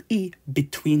field E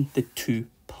between the two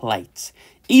plates.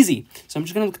 Easy. So I'm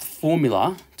just going to look at the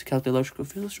formula to calculate the electrical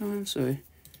field strength. So,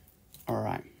 all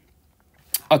right.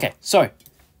 Okay, so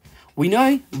we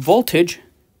know voltage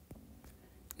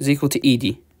is equal to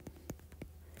ED.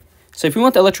 So if we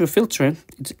want the electrical field strength,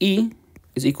 it's E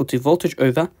is equal to voltage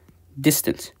over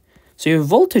distance. So your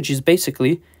voltage is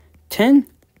basically 10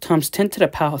 times 10 to the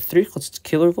power 3, because it's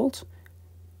kilovolts,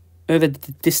 over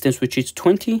the distance, which is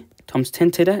 20 times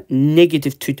 10 to the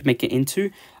negative 2 to make it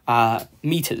into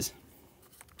meters.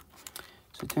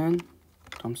 So 10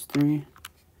 times 3,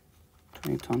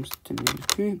 20 times 10 to the negative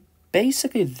 2.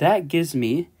 Basically, that gives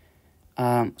me,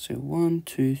 so 1,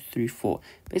 2, 3, 4.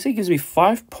 Basically, gives me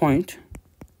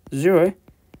 5.0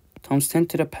 times 10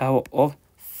 to the power of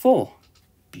 4.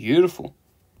 Beautiful.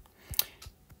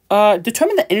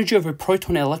 Determine the energy of a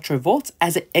proton in electrovolts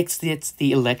as it exits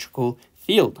the electrical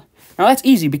field. Now that's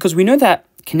easy because we know that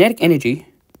kinetic energy,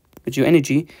 which your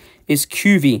energy, is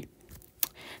QV.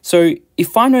 So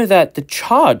if I know that the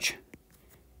charge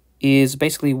is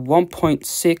basically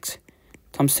 1.6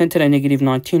 times 10 to the negative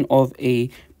 19 of a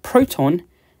proton,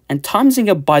 and timesing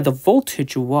it by the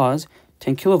voltage was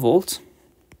 10 kilovolts,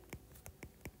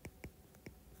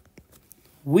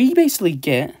 we basically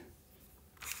get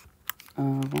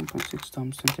 1.6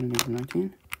 times 10 to the negative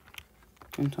 19.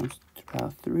 10 times 10 to the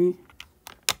power 3.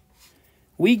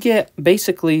 We get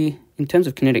basically, in terms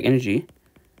of kinetic energy,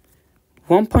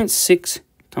 1.6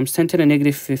 times 10 to the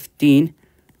negative 15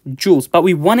 joules. But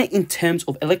we want it in terms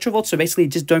of electrovolts. So basically,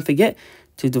 just don't forget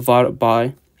to divide it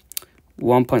by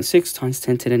 1.6 times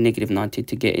 10 to the negative 90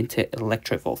 to get into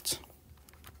electrovolts.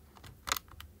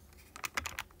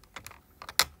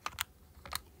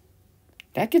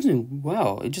 That gives me,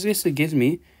 wow, it just basically gives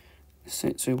me, so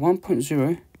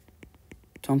 1.0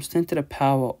 times 10 to the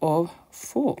power of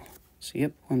 4. So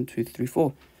yep, 1, 2, 3,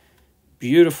 4.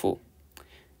 Beautiful.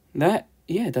 That,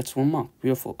 yeah, that's 1 mark.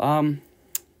 Beautiful.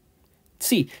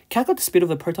 C, calculate the speed of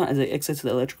the proton as it exits the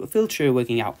electrical field. Sure,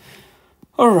 working out.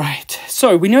 All right,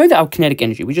 so we know that our kinetic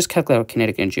energy, we just calculate our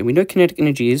kinetic energy. We know kinetic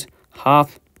energy is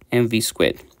half mv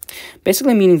squared.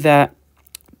 Basically meaning that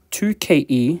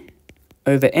 2ke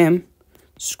over m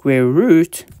square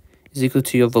root is equal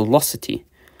to your velocity.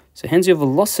 So hence your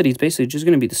velocity is basically just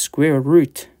going to be the square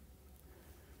root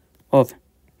of,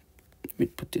 let me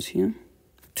put this here,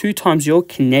 2 times your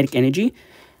kinetic energy.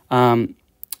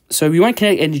 So we want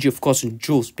kinetic energy, of course, in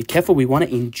joules. Be careful, we want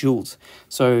it in joules.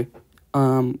 So what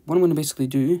I'm going to basically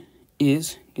do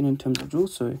is, get in terms of joules,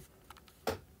 so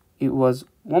it was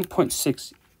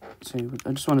 1.6. So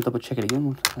I just want to double check it again,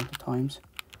 1 times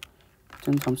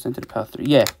 10 times 10 to the power 3.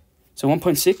 Yeah, so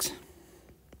 1.6,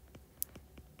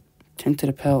 10 to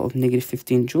the power of negative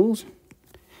 15 joules,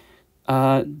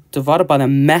 divided by the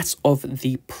mass of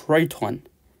the proton.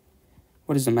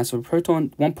 What is the mass of a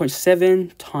proton?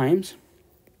 1.7 times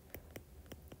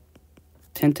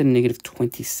 10 to the negative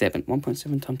 27.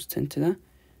 1.7 times 10 to the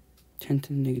 10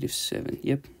 to the negative 7.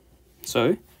 Yep.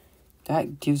 So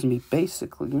that gives me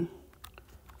basically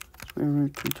square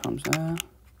root 2 times that.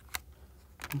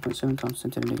 1.7 times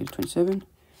 10 to the negative 27.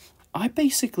 I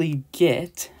basically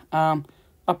get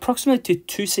approximately to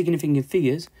 2 significant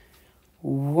figures.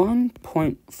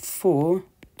 1.4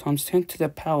 times 10 to the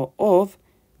power of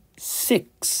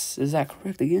 6. Is that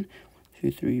correct again?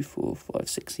 2, 3, 4, 5,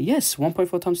 6. Yes,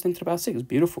 1.4 times 10 to the power 6.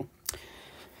 Beautiful.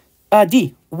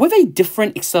 D. With a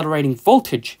different accelerating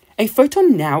voltage, a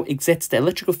photon now exits the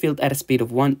electrical field at a speed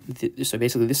of 1. So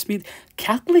basically this speed.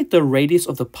 Calculate the radius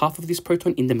of the path of this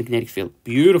proton in the magnetic field.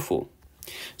 Beautiful.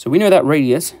 So we know that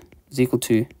radius is equal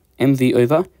to mv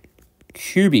over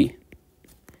qb,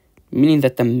 meaning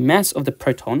that the mass of the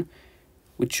proton,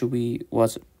 which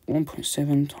was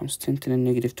 1.7 times 10 to the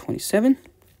negative 27,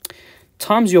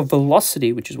 times your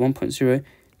velocity, which is 1.0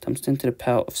 times 10 to the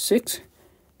power of 6,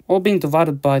 all being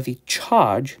divided by the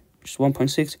charge, which is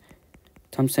 1.6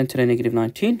 times 10 to the negative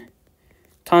 19,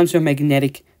 times your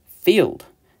magnetic field,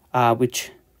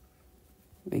 which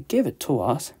they gave it to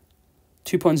us,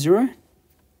 2.0.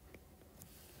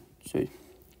 So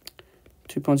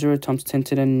 2.0 times 10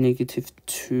 to the negative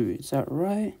 2. Is that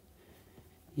right?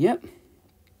 Yep.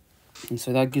 And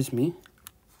so that gives me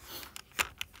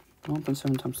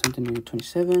 1.7 times 10 to the negative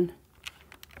 27,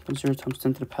 0 times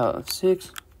 10 to the power of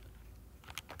 6,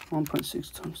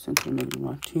 1.6 times 10 to the negative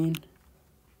 19,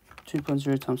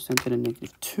 2.0 times 10 to the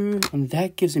negative 2, and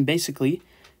that gives me basically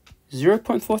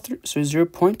 0.43, so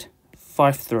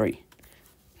 0.53.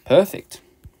 Perfect.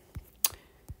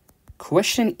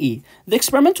 Question E. The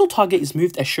experimental target is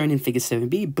moved as shown in figure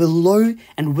 7b below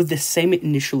and with the same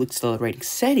initial accelerating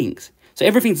settings. So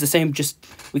everything's the same, just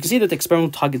we can see that the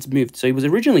experimental target's moved. So it was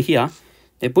originally here,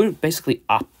 they put it basically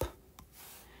up.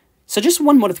 So just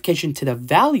one modification to the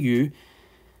value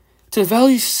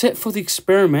set for the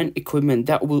experiment equipment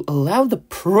that will allow the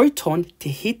proton to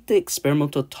hit the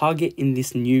experimental target in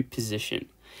this new position.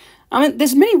 I mean,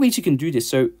 there's many ways you can do this.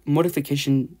 So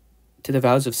modification to the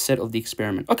values of set of the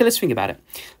experiment. Okay, let's think about it.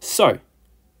 So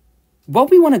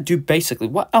what we want to do basically,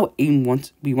 what our aim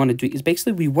we want to do is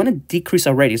basically we want to decrease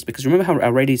our radius, because remember how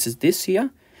our radius is this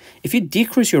here? If you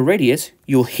decrease your radius,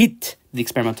 you'll hit the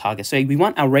experimental target. So we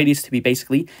want our radius to be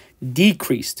basically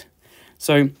decreased.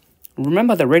 So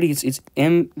remember that radius is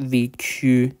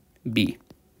mvqb.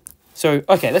 So,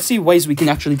 okay, let's see ways we can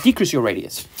actually decrease your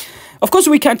radius. Of course,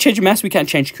 we can't change mass, we can't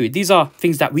change Q. These are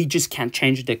things that we just can't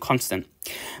change, they're constant.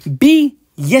 B,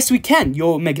 yes, we can.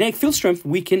 Your magnetic field strength,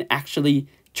 we can actually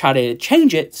try to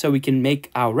change it so we can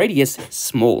make our radius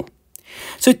small.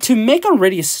 So to make our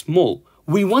radius small,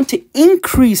 we want to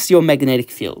increase your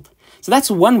magnetic field. So that's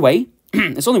one way.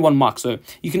 It's only 1 mark, so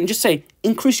you can just say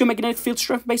increase your magnetic field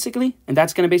strength basically, and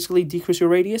that's going to basically decrease your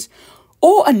radius.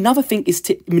 Or another thing is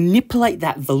to manipulate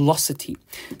that velocity,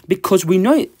 because we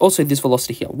know also this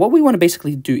velocity here. What we want to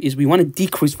basically do is we want to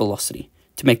decrease velocity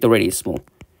to make the radius small.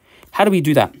 How do we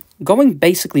do that? Going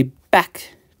basically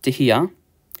back to here.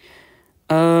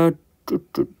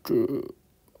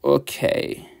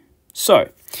 Okay. So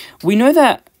we know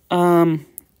that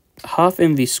half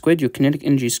mv squared, your kinetic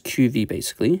energy is qv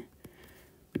basically,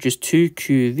 which is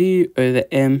 2qv over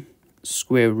m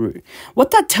square root.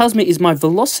 What that tells me is my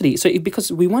velocity. So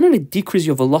because we wanted to decrease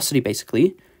your velocity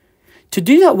basically, to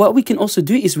do that, what we can also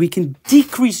do is we can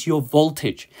decrease your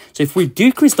voltage. So if we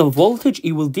decrease the voltage,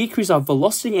 it will decrease our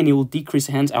velocity and it will decrease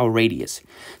hence our radius.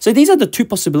 So these are the two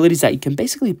possibilities that you can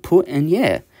basically put, and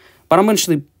yeah. But I'm going to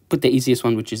actually put the easiest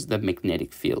one, which is the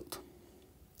magnetic field.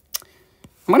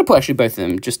 I'm going to put actually both of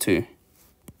them just to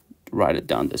write it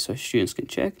down there so students can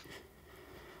check.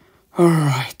 All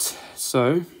right,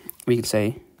 so we can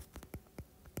say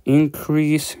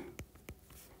increase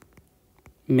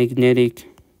magnetic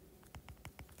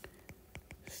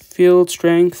field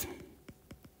strength.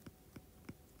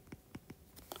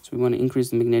 So we want to increase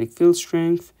the magnetic field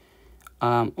strength.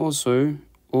 Also,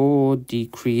 or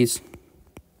decrease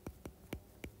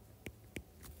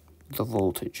the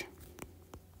voltage.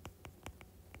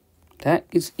 That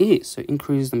is it. So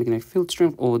increase the magnetic field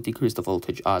strength or decrease the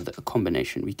voltage are the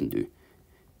combination we can do.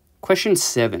 Question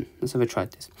 7. Let's have a try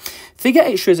at this. Figure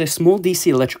 8 shows a small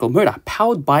DC electrical motor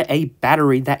powered by a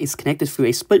battery that is connected through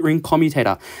a split ring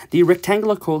commutator. The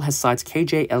rectangular coil has sides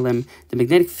KJ, LM. The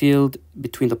magnetic field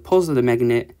between the poles of the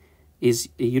magnet is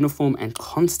uniform and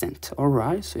constant. All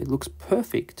right, so it looks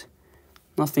perfect.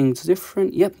 Nothing's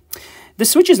different. Yep. The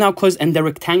switch is now closed and the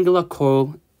rectangular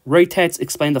coil rotates.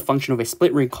 Explain the function of a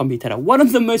split ring commutator. One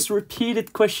of the most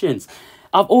repeated questions.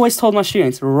 I've always told my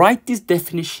students, write this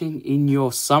definition in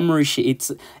your summary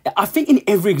sheet. I think in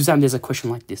every exam there's a question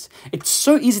like this. It's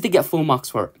so easy to get full marks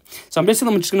for it. So I'm just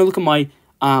going to look at my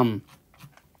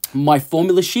my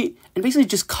formula sheet and basically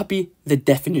just copy the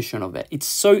definition of it. It's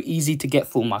so easy to get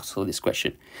full marks for this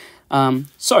question.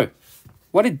 So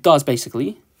what it does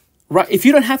basically, right? If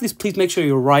you don't have this, please make sure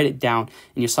you write it down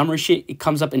in your summary sheet. It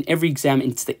comes up in every exam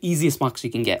and it's the easiest marks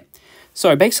you can get.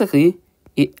 So basically,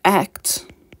 it acts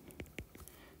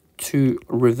to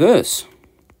reverse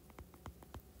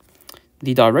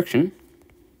the direction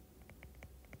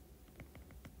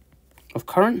of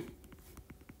current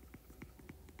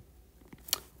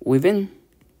within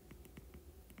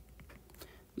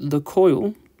the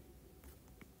coil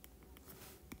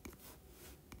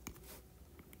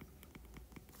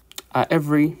at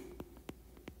every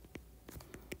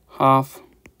half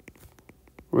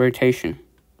rotation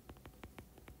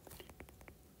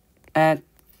at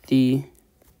the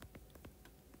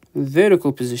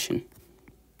vertical position.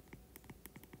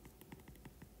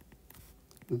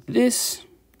 This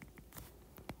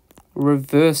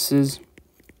reverses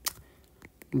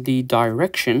the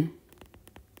direction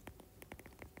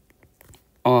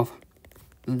of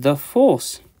the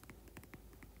force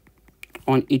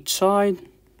on each side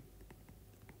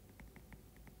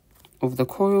of the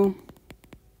coil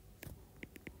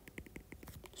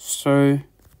so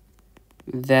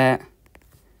that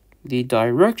the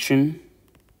direction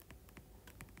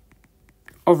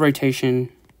of rotation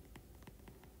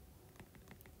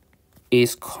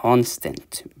is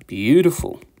constant.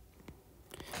 Beautiful.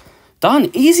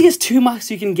 Done. Easiest 2 marks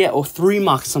you can get, or 3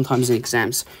 marks sometimes in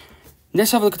exams.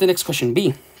 Let's have a look at the next question.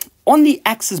 B. On the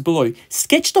axis below,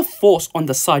 sketch the force on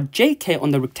the side JK on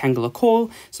the rectangular coil.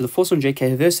 So the force on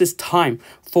JK versus time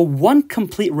for 1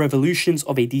 complete revolutions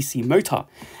of a DC motor.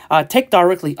 Take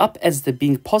directly up as the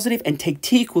being positive and take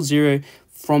t equals 0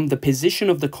 from the position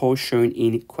of the coil shown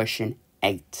in question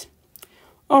 8.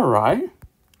 All right.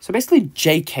 So basically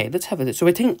JK, let's have it. So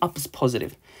we're taking up as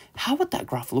positive. How would that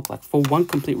graph look like for 1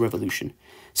 complete revolution?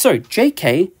 So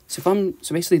JK, so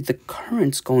basically the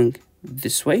current's going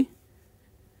this way.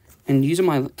 And using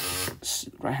my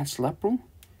right hand slap rule,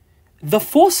 the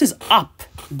force is up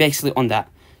basically on that.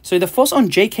 So the force on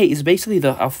JK is basically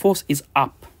our force is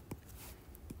up.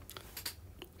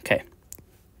 Okay.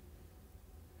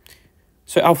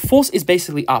 So our force is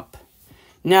basically up.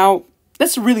 Now,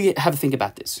 let's really have a think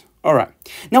about this. All right.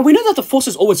 Now, we know that the force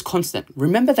is always constant.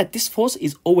 Remember that this force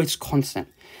is always constant.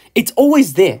 It's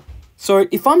always there. So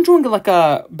if I'm drawing like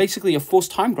basically a force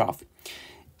time graph,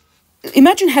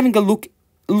 imagine having a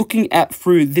looking at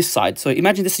through this side. So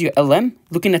imagine this is your LM,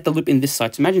 looking at the loop in this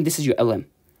side. So imagine this is your LM.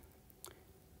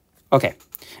 Okay.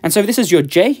 And so this is your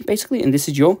J, basically, and this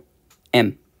is your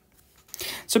M.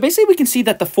 So basically, we can see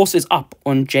that the force is up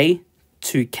on J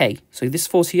to K. So this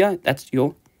force here, that's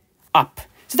your up.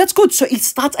 So that's good. So it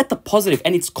starts at the positive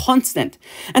and it's constant.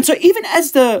 And so even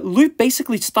as the loop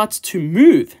basically starts to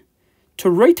move, to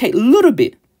rotate a little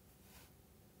bit.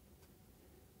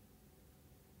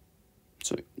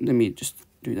 So let me just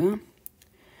do that.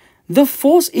 The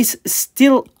force is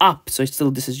still up. So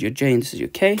still, this is your J and this is your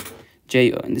K.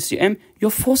 J and this is your M.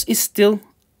 Your force is still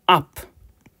up.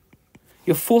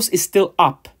 your force is still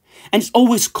up. And it's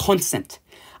always constant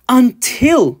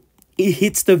until it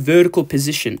hits the vertical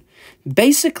position.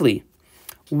 Basically,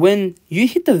 when you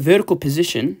hit the vertical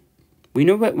position, we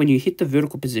know that when you hit the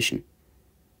vertical position,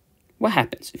 what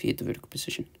happens if you hit the vertical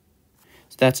position?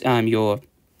 So that's your,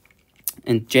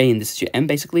 and J, and this is your M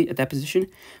basically at that position.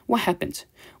 What happens?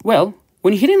 Well,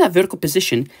 when you're hitting that vertical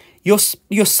position, your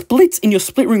splits in your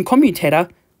split ring commutator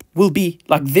will be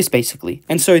like this basically.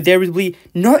 And so there will be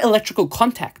no electrical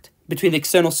contact between the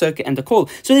external circuit and the coil.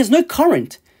 So there's no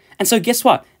current. And so guess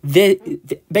what?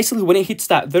 Basically when it hits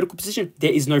that vertical position,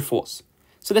 there is no force.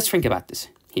 So let's think about this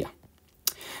here.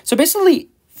 So basically,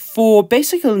 for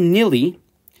nearly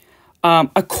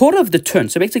a quarter of the turn,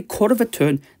 so basically quarter of a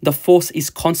turn, the force is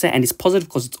constant and it's positive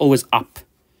because it's always up.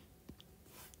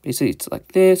 Basically, it's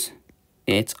like this,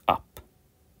 it's up.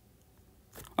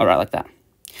 All right, like that.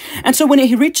 And so when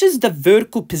it reaches the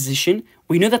vertical position,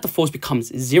 we know that the force becomes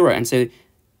 0. And so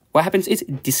what happens is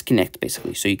disconnect,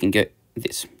 basically. So you can get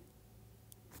this.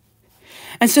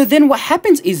 And so then what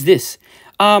happens is this.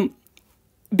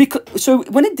 So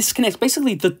when it disconnects,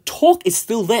 basically the torque is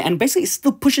still there. And basically it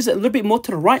still pushes it a little bit more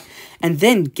to the right. And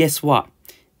then guess what?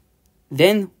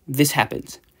 Then this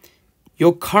happens.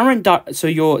 Your current, so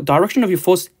your direction of your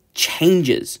force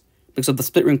changes because of the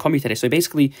split ring commutator. So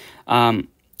basically,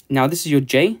 now this is your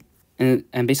J, and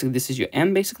basically this is your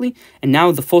M, basically. And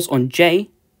now the force on J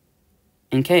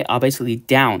and K are basically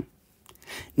down.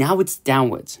 Now it's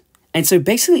downwards. And so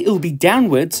basically it will be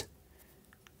downwards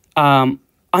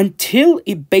until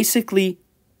it basically,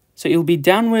 so it will be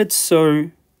downwards.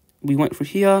 So we went through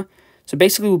here. So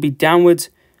basically it will be downwards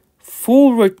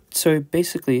forward. So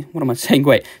basically, what am I saying?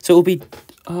 Wait, so it'll be,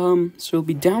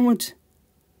 downwards.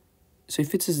 So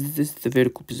if it's this the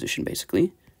vertical position,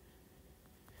 basically.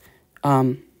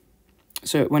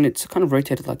 So when it's kind of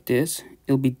rotated like this,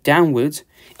 it'll be downwards.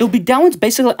 It'll be downwards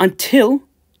basically until,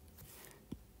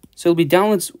 so it'll be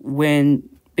downwards when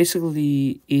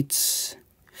basically it's,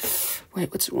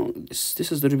 wait, what's wrong with this?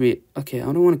 This is a little bit, okay, I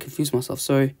don't want to confuse myself.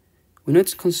 So we know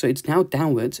it's now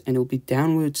downwards, and it'll be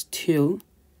downwards till,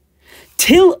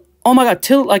 oh my God,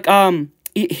 till like,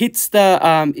 it hits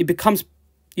the, it becomes,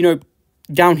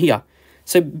 down here.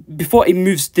 So before it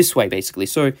moves this way, basically.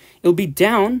 So it'll be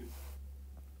down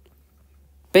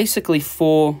basically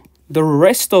for the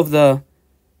rest of the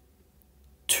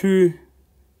two.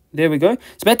 There we go.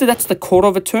 So better, that's the quarter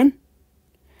of a turn.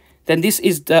 Then this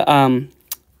is the,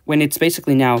 when it's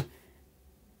basically now,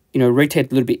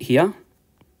 rotate a little bit here.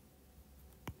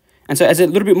 And so as it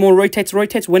a little bit more rotates,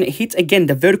 when it hits again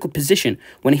the vertical position,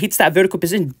 when it hits that vertical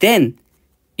position, then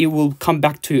it will come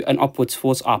back to an upwards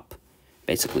force up,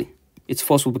 basically. Its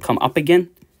force will become up again.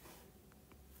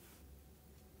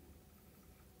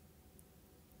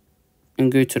 And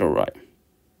go to the right.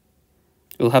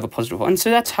 It will have a positive one. And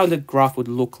so that's how the graph would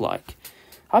look like.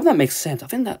 I hope that makes sense. I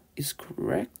think that is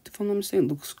correct. If I'm not mistaken, it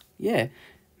looks, yeah,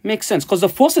 makes sense. Because the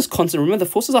force is constant. Remember,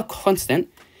 the forces are constant.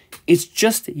 It's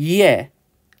just, yeah,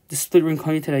 the split ring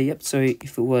commutator, yep. So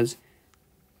if it was,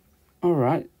 all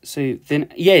right. So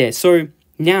then, yeah. So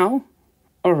now,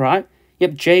 all right.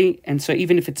 Yep, J, and so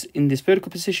even if it's in this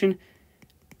vertical position,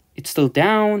 it's still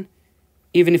down.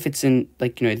 Even if it's in,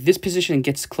 like, this position and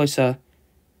gets closer,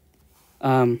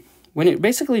 when it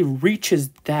basically reaches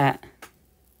that,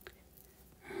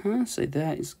 so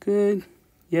that is good.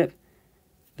 Yep,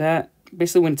 that,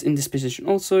 basically when it's in this position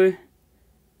also,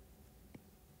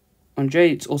 on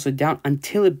J, it's also down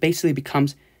until it basically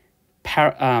becomes,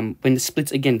 when the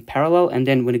splits again parallel, and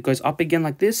then when it goes up again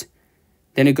like this,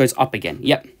 then it goes up again,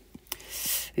 yep.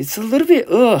 It's a little bit,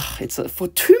 it's for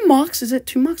 2 marks. Is it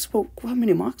 2 marks? For how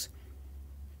many marks?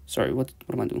 Sorry, what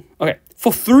am I doing? Okay,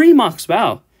 for 3 marks.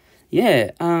 Wow,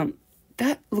 yeah.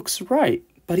 That looks right,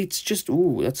 but it's just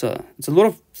it's a lot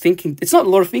of thinking. It's not a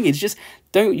lot of thinking. It's just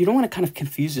you don't want to kind of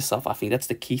confuse yourself. I think that's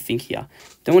the key thing here.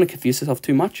 Don't want to confuse yourself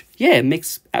too much. Yeah, it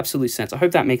makes absolute sense. I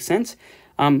hope that makes sense.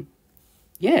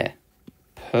 Yeah,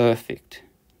 perfect.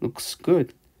 Looks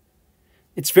good.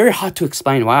 It's very hard to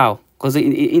explain. Wow. Because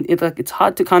it's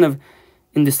hard to kind of,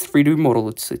 in this 3D model,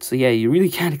 it's yeah, you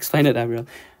really can't explain it that real.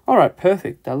 All right,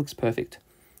 perfect. That looks perfect.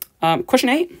 Question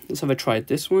 8. Let's have a try at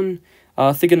this one.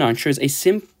 Figure 9 shows a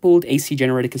simple AC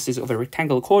generator consists of a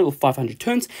rectangular coil of 500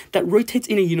 turns that rotates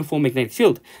in a uniform magnetic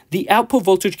field. The output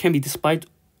voltage can be displayed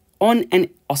on an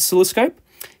oscilloscope.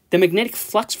 The magnetic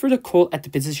flux through the coil at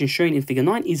the position shown in figure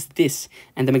 9 is this,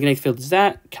 and the magnetic field is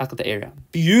that. Calculate the area.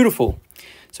 Beautiful.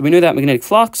 So we know that magnetic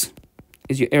flux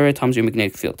is your area times your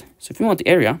magnetic field. So if you want the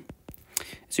area,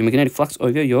 it's your magnetic flux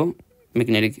over your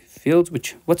magnetic field,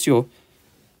 which, what's your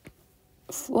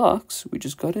flux? We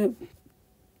just got it.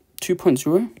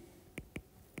 2.0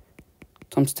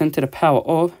 times 10 to the power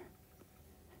of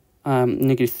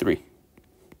 -3.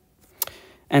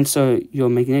 And so your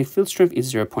magnetic field strength is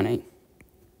 0.8.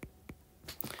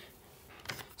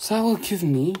 So that will give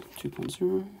me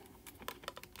 2.0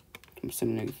 times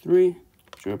 10 to -3,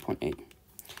 0.8.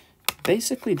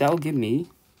 Basically, that will give me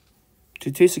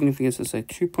two significances, so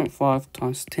 2.5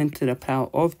 times 10 to the power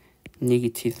of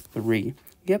 -3.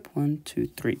 Yep, 1, 2,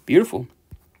 3. Beautiful.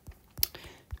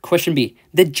 Question B.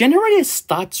 The generator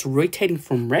starts rotating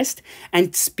from rest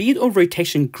and speed of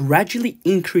rotation gradually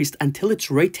increased until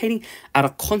it's rotating at a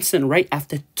constant rate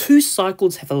after 2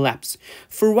 cycles have elapsed.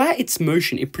 Throughout its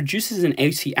motion, it produces an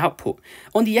AC output.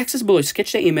 On the axis below,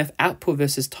 sketch the EMF output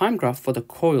versus time graph for the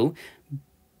coil.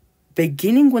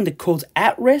 Beginning when the coil's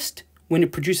at rest, when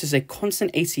it produces a constant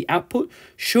AC output,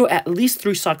 show at least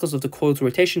 3 cycles of the coil's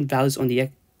rotation. Values on the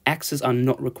axis are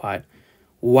not required.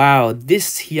 Wow,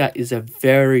 this here is a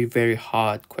very, very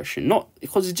hard question. Not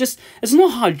because it's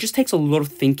not hard, it just takes a lot of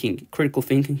thinking, critical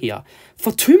thinking here.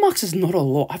 For 2 marks is not a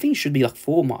lot. I think it should be like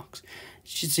 4 marks.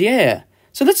 Yeah.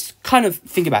 So let's kind of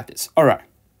think about this. All right.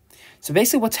 So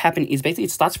basically what's happening is basically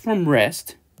it starts from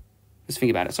rest. Let's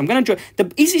think about it. So I'm going to draw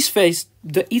the easiest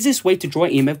way to draw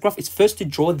an EMF graph is first to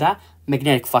draw that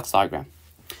magnetic flux diagram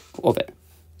of it.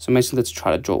 So basically let's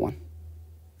try to draw one.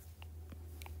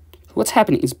 What's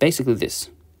happening is basically this.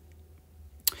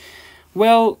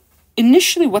 Well,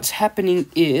 initially what's happening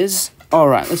is, all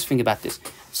right, let's think about this.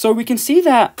 So we can see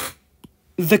that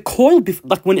the coil,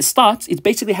 like when it starts, it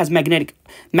basically has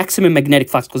maximum magnetic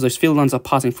flux because those field lines are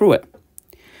passing through it.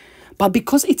 But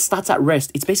because it starts at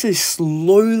rest, it's basically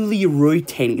slowly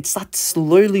rotating. It starts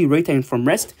slowly rotating from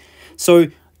rest. So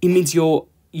it means your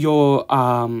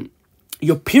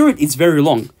period is very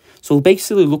long. So it'll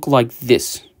basically look like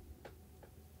this.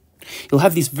 You'll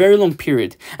have this very long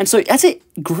period. And so as it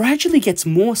gradually gets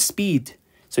more speed,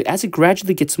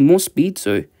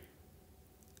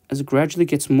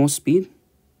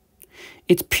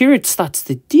 its period starts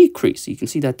to decrease. You can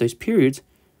see that those periods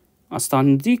are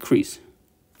starting to decrease.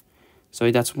 So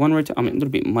that's one rotation. I mean, a little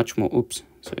bit much more. Oops.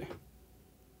 So like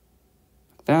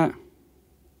that,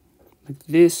 like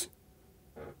this,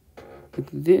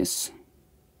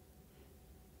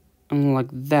 and like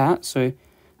that. So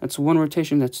that's 1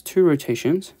 rotation, that's 2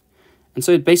 rotations. And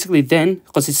so it basically then,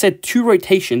 because it said 2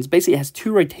 rotations, basically it has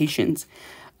 2 rotations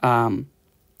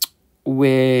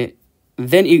where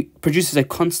then it produces a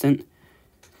constant.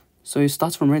 So it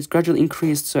starts from rate, gradually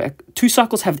increased. So 2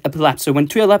 cycles have elapsed. So when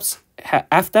 2 elapse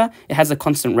after, it has a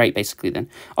constant rate basically then.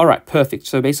 All right, perfect.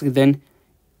 So basically then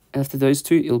after those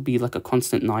 2, it'll be like a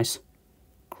constant nice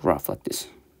graph like this.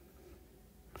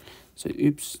 So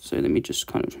oops, so let me just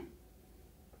kind of...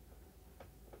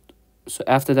 So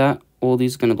after that, all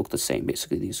these are going to look the same,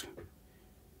 basically, these.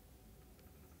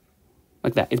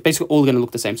 Like that. It's basically all going to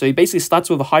look the same. So it basically starts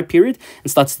with a high period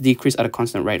and starts to decrease at a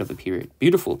constant rate of the period.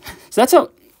 Beautiful. So that's how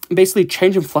basically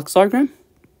change in flux diagram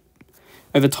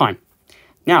over time.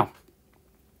 Now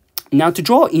to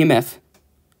draw EMF,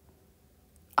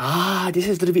 this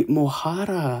is a little bit more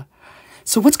harder.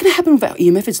 So what's going to happen with our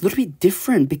EMF is a little bit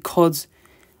different because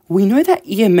we know that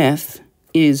EMF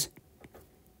is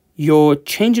your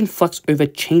change in flux over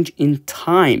change in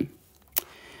time,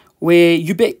 where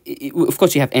of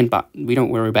course you have n, but we don't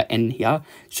worry about n here.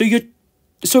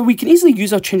 So we can easily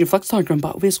use our change in flux diagram,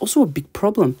 but there's also a big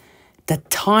problem. The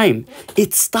time,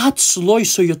 it starts slow,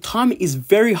 so your time is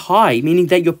very high, meaning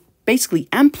that your basically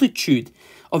amplitude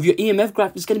of your EMF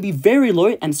graph is going to be very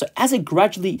low, and so as it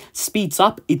gradually speeds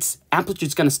up, its amplitude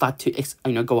is going to start to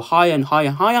go higher and higher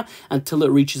and higher until it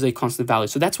reaches a constant value.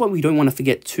 So that's what we don't want to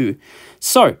forget too.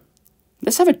 So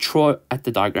let's have a draw at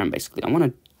the diagram basically. I want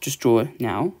to just draw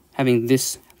now, having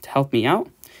this to help me out.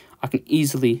 I can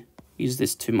easily use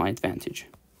this to my advantage.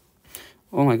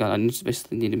 Oh my god, I just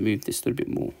basically need to move this a little bit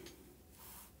more.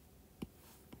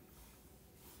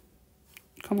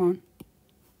 Come on.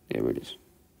 There it is.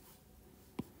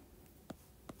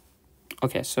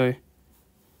 Okay, so I'm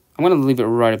going to leave it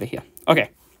right over here.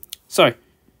 Okay, so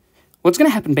what's going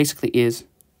to happen basically is,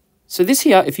 so this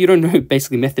here, if you don't know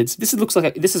basically methods, this looks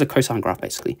like this is a cosine graph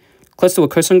basically, close to a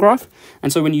cosine graph.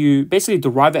 And so when you basically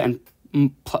derive it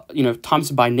and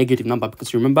times it by a negative number,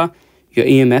 because you remember your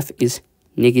EMF is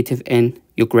negative n,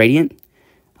 your gradient,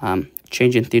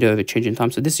 change in theta over change in time.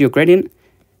 So this is your gradient.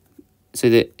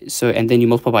 And then you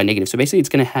multiply by negative. So basically it's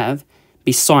going to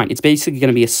be sine. It's basically going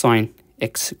to be a sine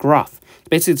x graph.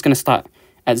 Basically it's going to start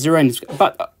at 0,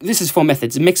 but this is for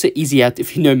methods. It makes it easier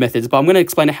if you know methods, but I'm going to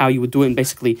explain how you would do it in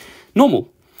basically normal.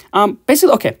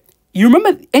 Basically, okay, you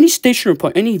remember any stationary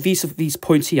point, any of these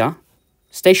points here,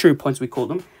 stationary points we call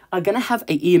them, are going to have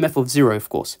a EMF of 0, of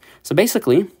course. So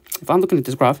basically, if I'm looking at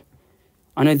this graph,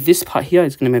 I know this part here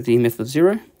is going to have the EMF of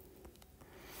 0. I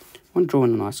want to draw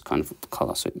in a nice kind of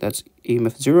color. So that's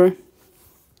EMF 0.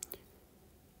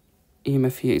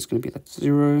 EMF here is going to be like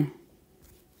 0.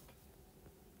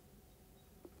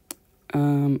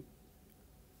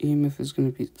 EMF is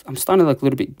going to be, I'm starting to like a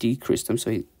little bit decrease them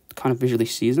so you kind of visually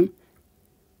sees them.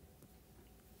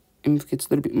 EMF gets a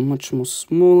little bit much more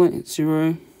smaller at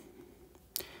 0.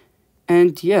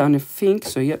 And yeah, and I think,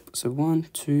 so yep, so 1,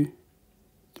 2,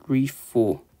 3,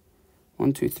 4.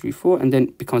 1, 2, 3, 4, and then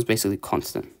it becomes basically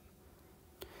constant.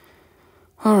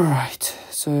 Alright,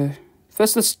 so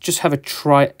first let's just have a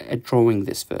try at drawing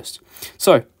this first.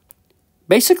 So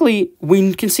basically,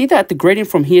 we can see that the gradient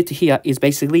from here to here is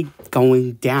basically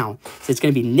going down. So it's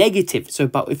going to be negative. So,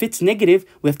 but if it's negative,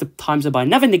 we have to times it by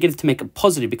another negative to make it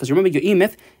positive. Because remember, your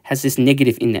EMF has this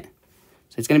negative in there.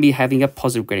 So it's going to be having a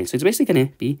positive gradient. So it's basically going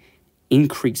to be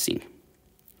increasing.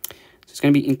 So it's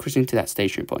going to be increasing to that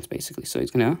stationary point, basically. So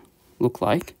it's going to look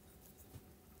like...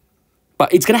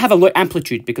 But it's going to have a low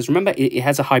amplitude. Because remember, it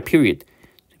has a high period.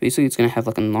 So basically, it's going to have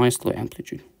like a nice low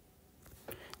amplitude.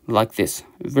 Like this,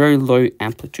 very low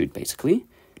amplitude, basically,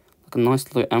 like a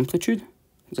nice low amplitude.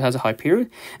 It has a high period,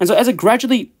 and so as it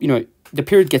gradually, the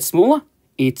period gets smaller,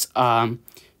 its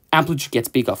amplitude gets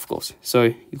bigger, of course. So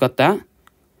you've got that.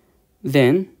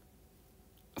 Then,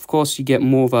 of course, you get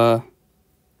more of a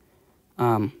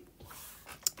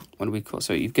what do we call?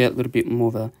 So you get a little bit more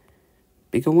of a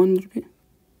bigger one, a little bit.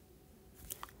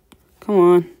 Come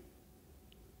on.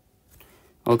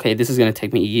 Okay, this is gonna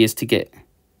take me years to get.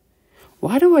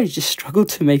 Why do I just struggle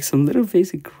to make some little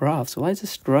basic graphs? Why is it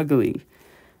struggling?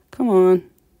 Come on.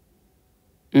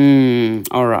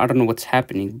 Alright, I don't know what's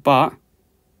happening, but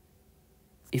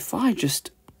if I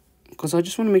just, because I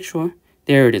just want to make sure,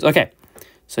 there it is. Okay,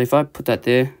 so if I put that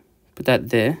there,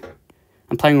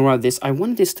 I'm playing around with this. I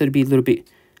want this to be a little bit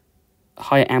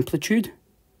higher amplitude,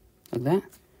 like that.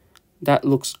 That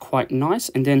looks quite nice,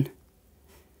 and then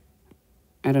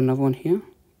add another one here.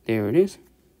 There it is.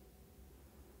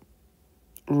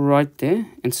 Right there,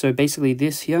 and so basically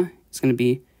this here is going to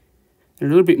be a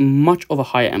little bit much of a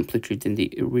higher amplitude than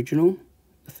the original,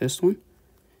 the first one.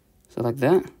 So like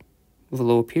that, with a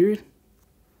lower period.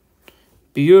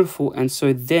 Beautiful. And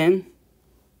so then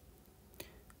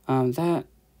that,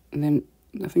 and then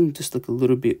I think just like a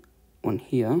little bit on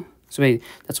here. So wait,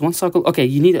 that's one cycle. Okay,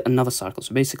 you need another cycle.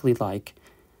 So basically like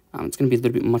it's going to be a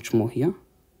little bit much more here.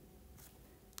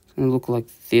 It's going to look like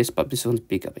this, but this one's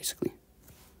bigger basically.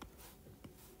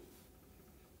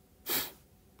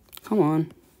 Come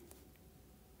on.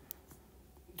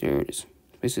 There it is.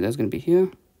 Basically, that's going to be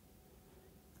here.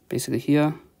 Basically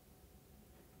here.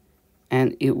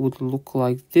 And it would look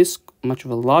like this, much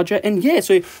of a larger. And yeah,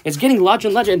 so it's getting larger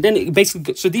and larger. And then it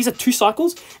basically, so these are 2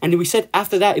 cycles. And then we said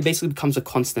after that, it basically becomes a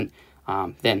constant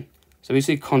then. So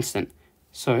basically constant.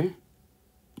 So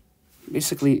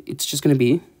basically, it's just going to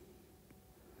be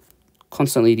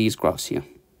constantly these graphs here.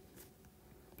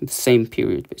 The same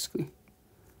period, basically.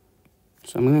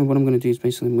 So what I'm gonna do is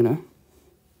basically okay,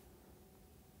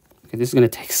 this is gonna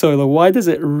take so long. Why does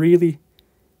it really?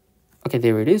 Okay,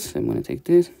 there it is. I'm gonna take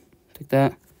this, take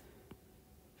that,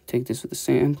 take this with the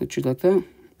same amplitude like that,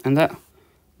 and that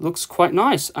looks quite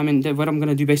nice. I mean, what I'm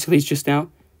gonna do basically is just now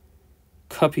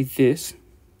copy this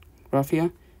graph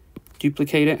here,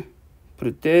 duplicate it, put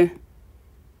it there,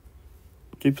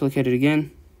 duplicate it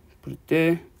again, put it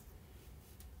there.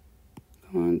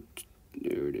 Come on,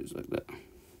 there it is, like that.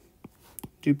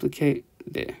 Duplicate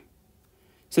there.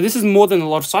 So this is more than a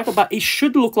lot of cycle, but it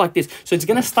should look like this. So it's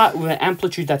going to start with an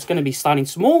amplitude that's going to be starting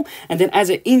small, and then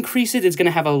as it increases, it's going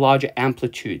to have a larger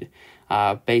amplitude.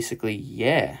 Basically,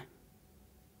 yeah.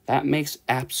 That makes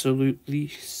absolutely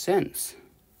sense.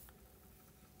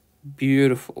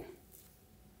 Beautiful.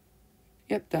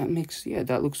 Yep,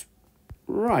 that looks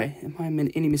right. Am I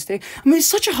making any mistake? I mean, it's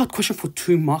such a hard question for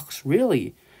 2 marks,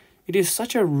 really. It is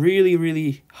such a really,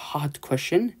 really hard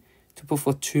question to put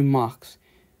for 2 marks.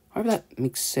 I hope that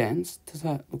makes sense. Does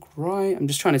that look right? I'm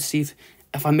just trying to see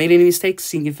if I made any mistakes,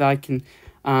 seeing if I can...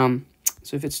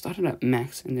 so if it started at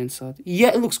max and then started... Yeah,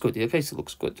 it looks good. Okay, so it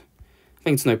looks good. I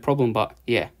think it's no problem, but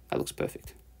yeah, that looks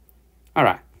perfect. All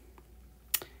right.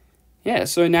 Yeah,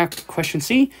 so now question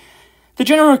C. The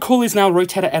generator coil is now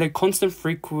rotated at a constant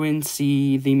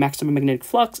frequency. The maximum magnetic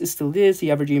flux is still this.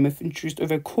 The average EMF introduced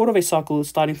over a quarter of a cycle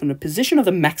starting from the position of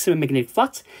the maximum magnetic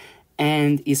flux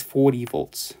and is 40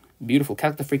 volts. Beautiful.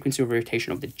 Calculate the frequency of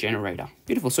rotation of the generator.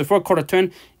 Beautiful. So for a quarter turn,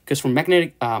 it goes from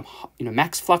magnetic,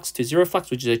 max flux to 0 flux,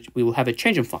 which is we will have a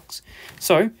change in flux.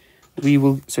 So we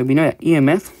know that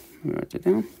EMF. Let me write it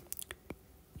down.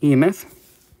 EMF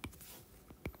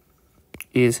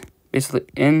is basically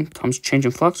N times change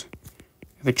in flux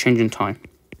have a change in time.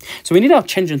 So we need our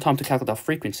change in time to calculate our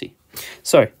frequency.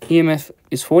 So EMF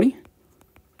is 40.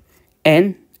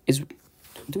 N is,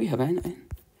 do we have N?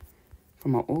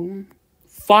 From our own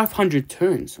 500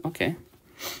 turns. Okay.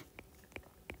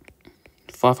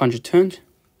 500 turns.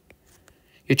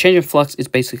 Your change in flux is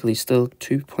basically still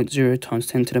 2.0 times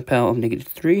 10 to the power of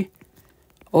 -3,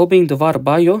 all being divided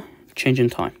by your change in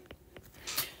time.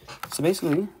 So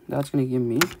basically, that's going to give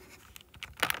me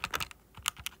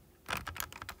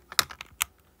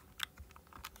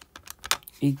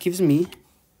it gives me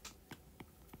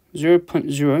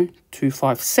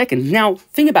 0.025 seconds. Now,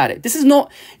 think about it. This is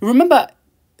not, remember,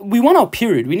 we want our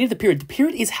period. We need the period. The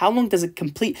period is how long does it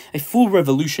complete a full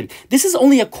revolution. This is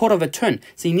only a quarter of a turn,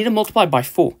 so you need to multiply by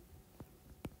 4.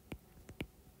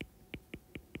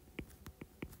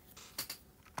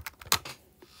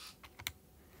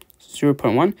 So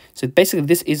 0.1. So basically,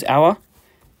 this is our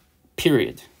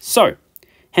period. So,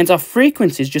 hence our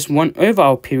frequency is just 1 over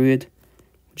our period,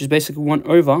 which is basically 1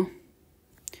 over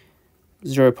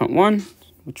 0.1,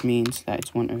 which means that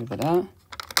it's 1 over that,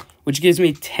 which gives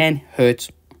me 10 hertz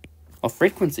of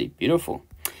frequency. Beautiful.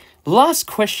 Last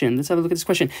question. Let's have a look at this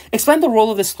question. Explain the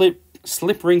role of the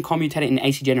slip ring commutator in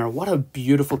AC generator. What a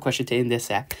beautiful question to end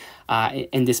this at,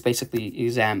 in this basically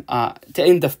exam. To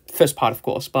end the first part, of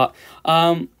course. But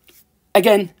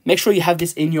again, make sure you have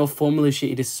this in your formula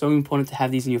sheet. It is so important to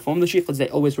have these in your formula sheet because they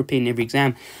always repeat in every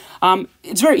exam.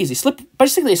 It's very easy.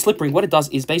 Basically, a slip ring, what it does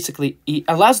is basically it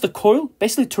allows the coil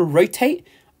basically to rotate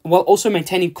while also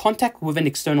maintaining contact with an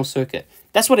external circuit.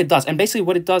 That's what it does. And basically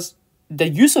what it does, the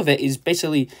use of it is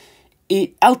basically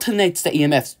it alternates the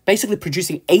EMFs, basically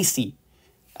producing AC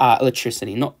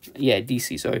electricity, not,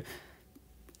 DC. So,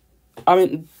 I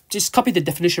mean, just copy the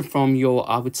definition from your,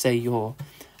 I would say, your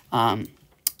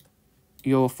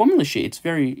formula sheet. It's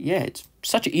very, it's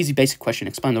such an easy basic question.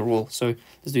 Explain the rule. So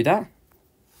let's do that.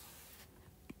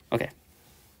 Okay.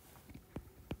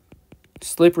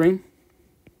 Slip ring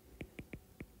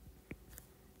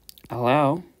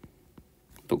allow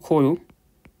the coil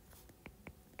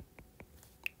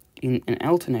in an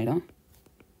alternator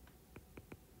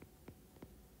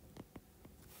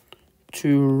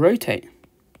to rotate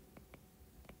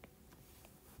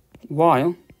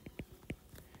while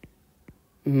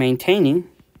maintaining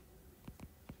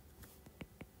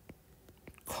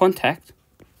contact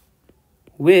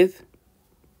with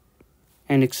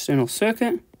an external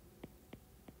circuit.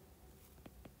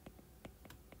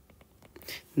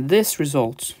 This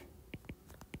results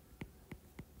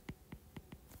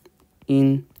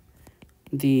in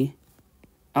the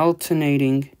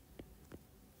alternating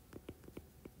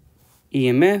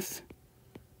EMF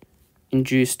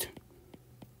induced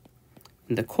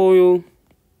in the coil,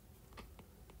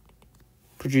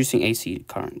 producing AC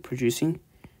current, producing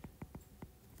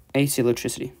AC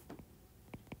electricity.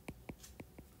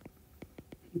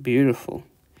 Beautiful.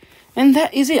 And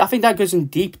that is it. I think that goes in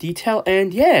deep detail.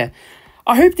 And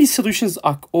I hope these solutions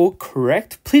are all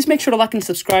correct. Please make sure to like and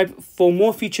subscribe for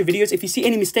more future videos. If you see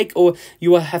any mistake or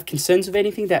you have concerns of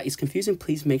anything that is confusing,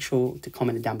 please make sure to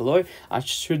comment it down below.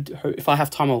 If I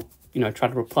have time, I'll try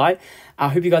to reply. I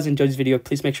hope you guys enjoyed this video.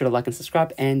 Please make sure to like and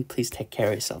subscribe, and please take care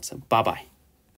of yourselves. So bye bye.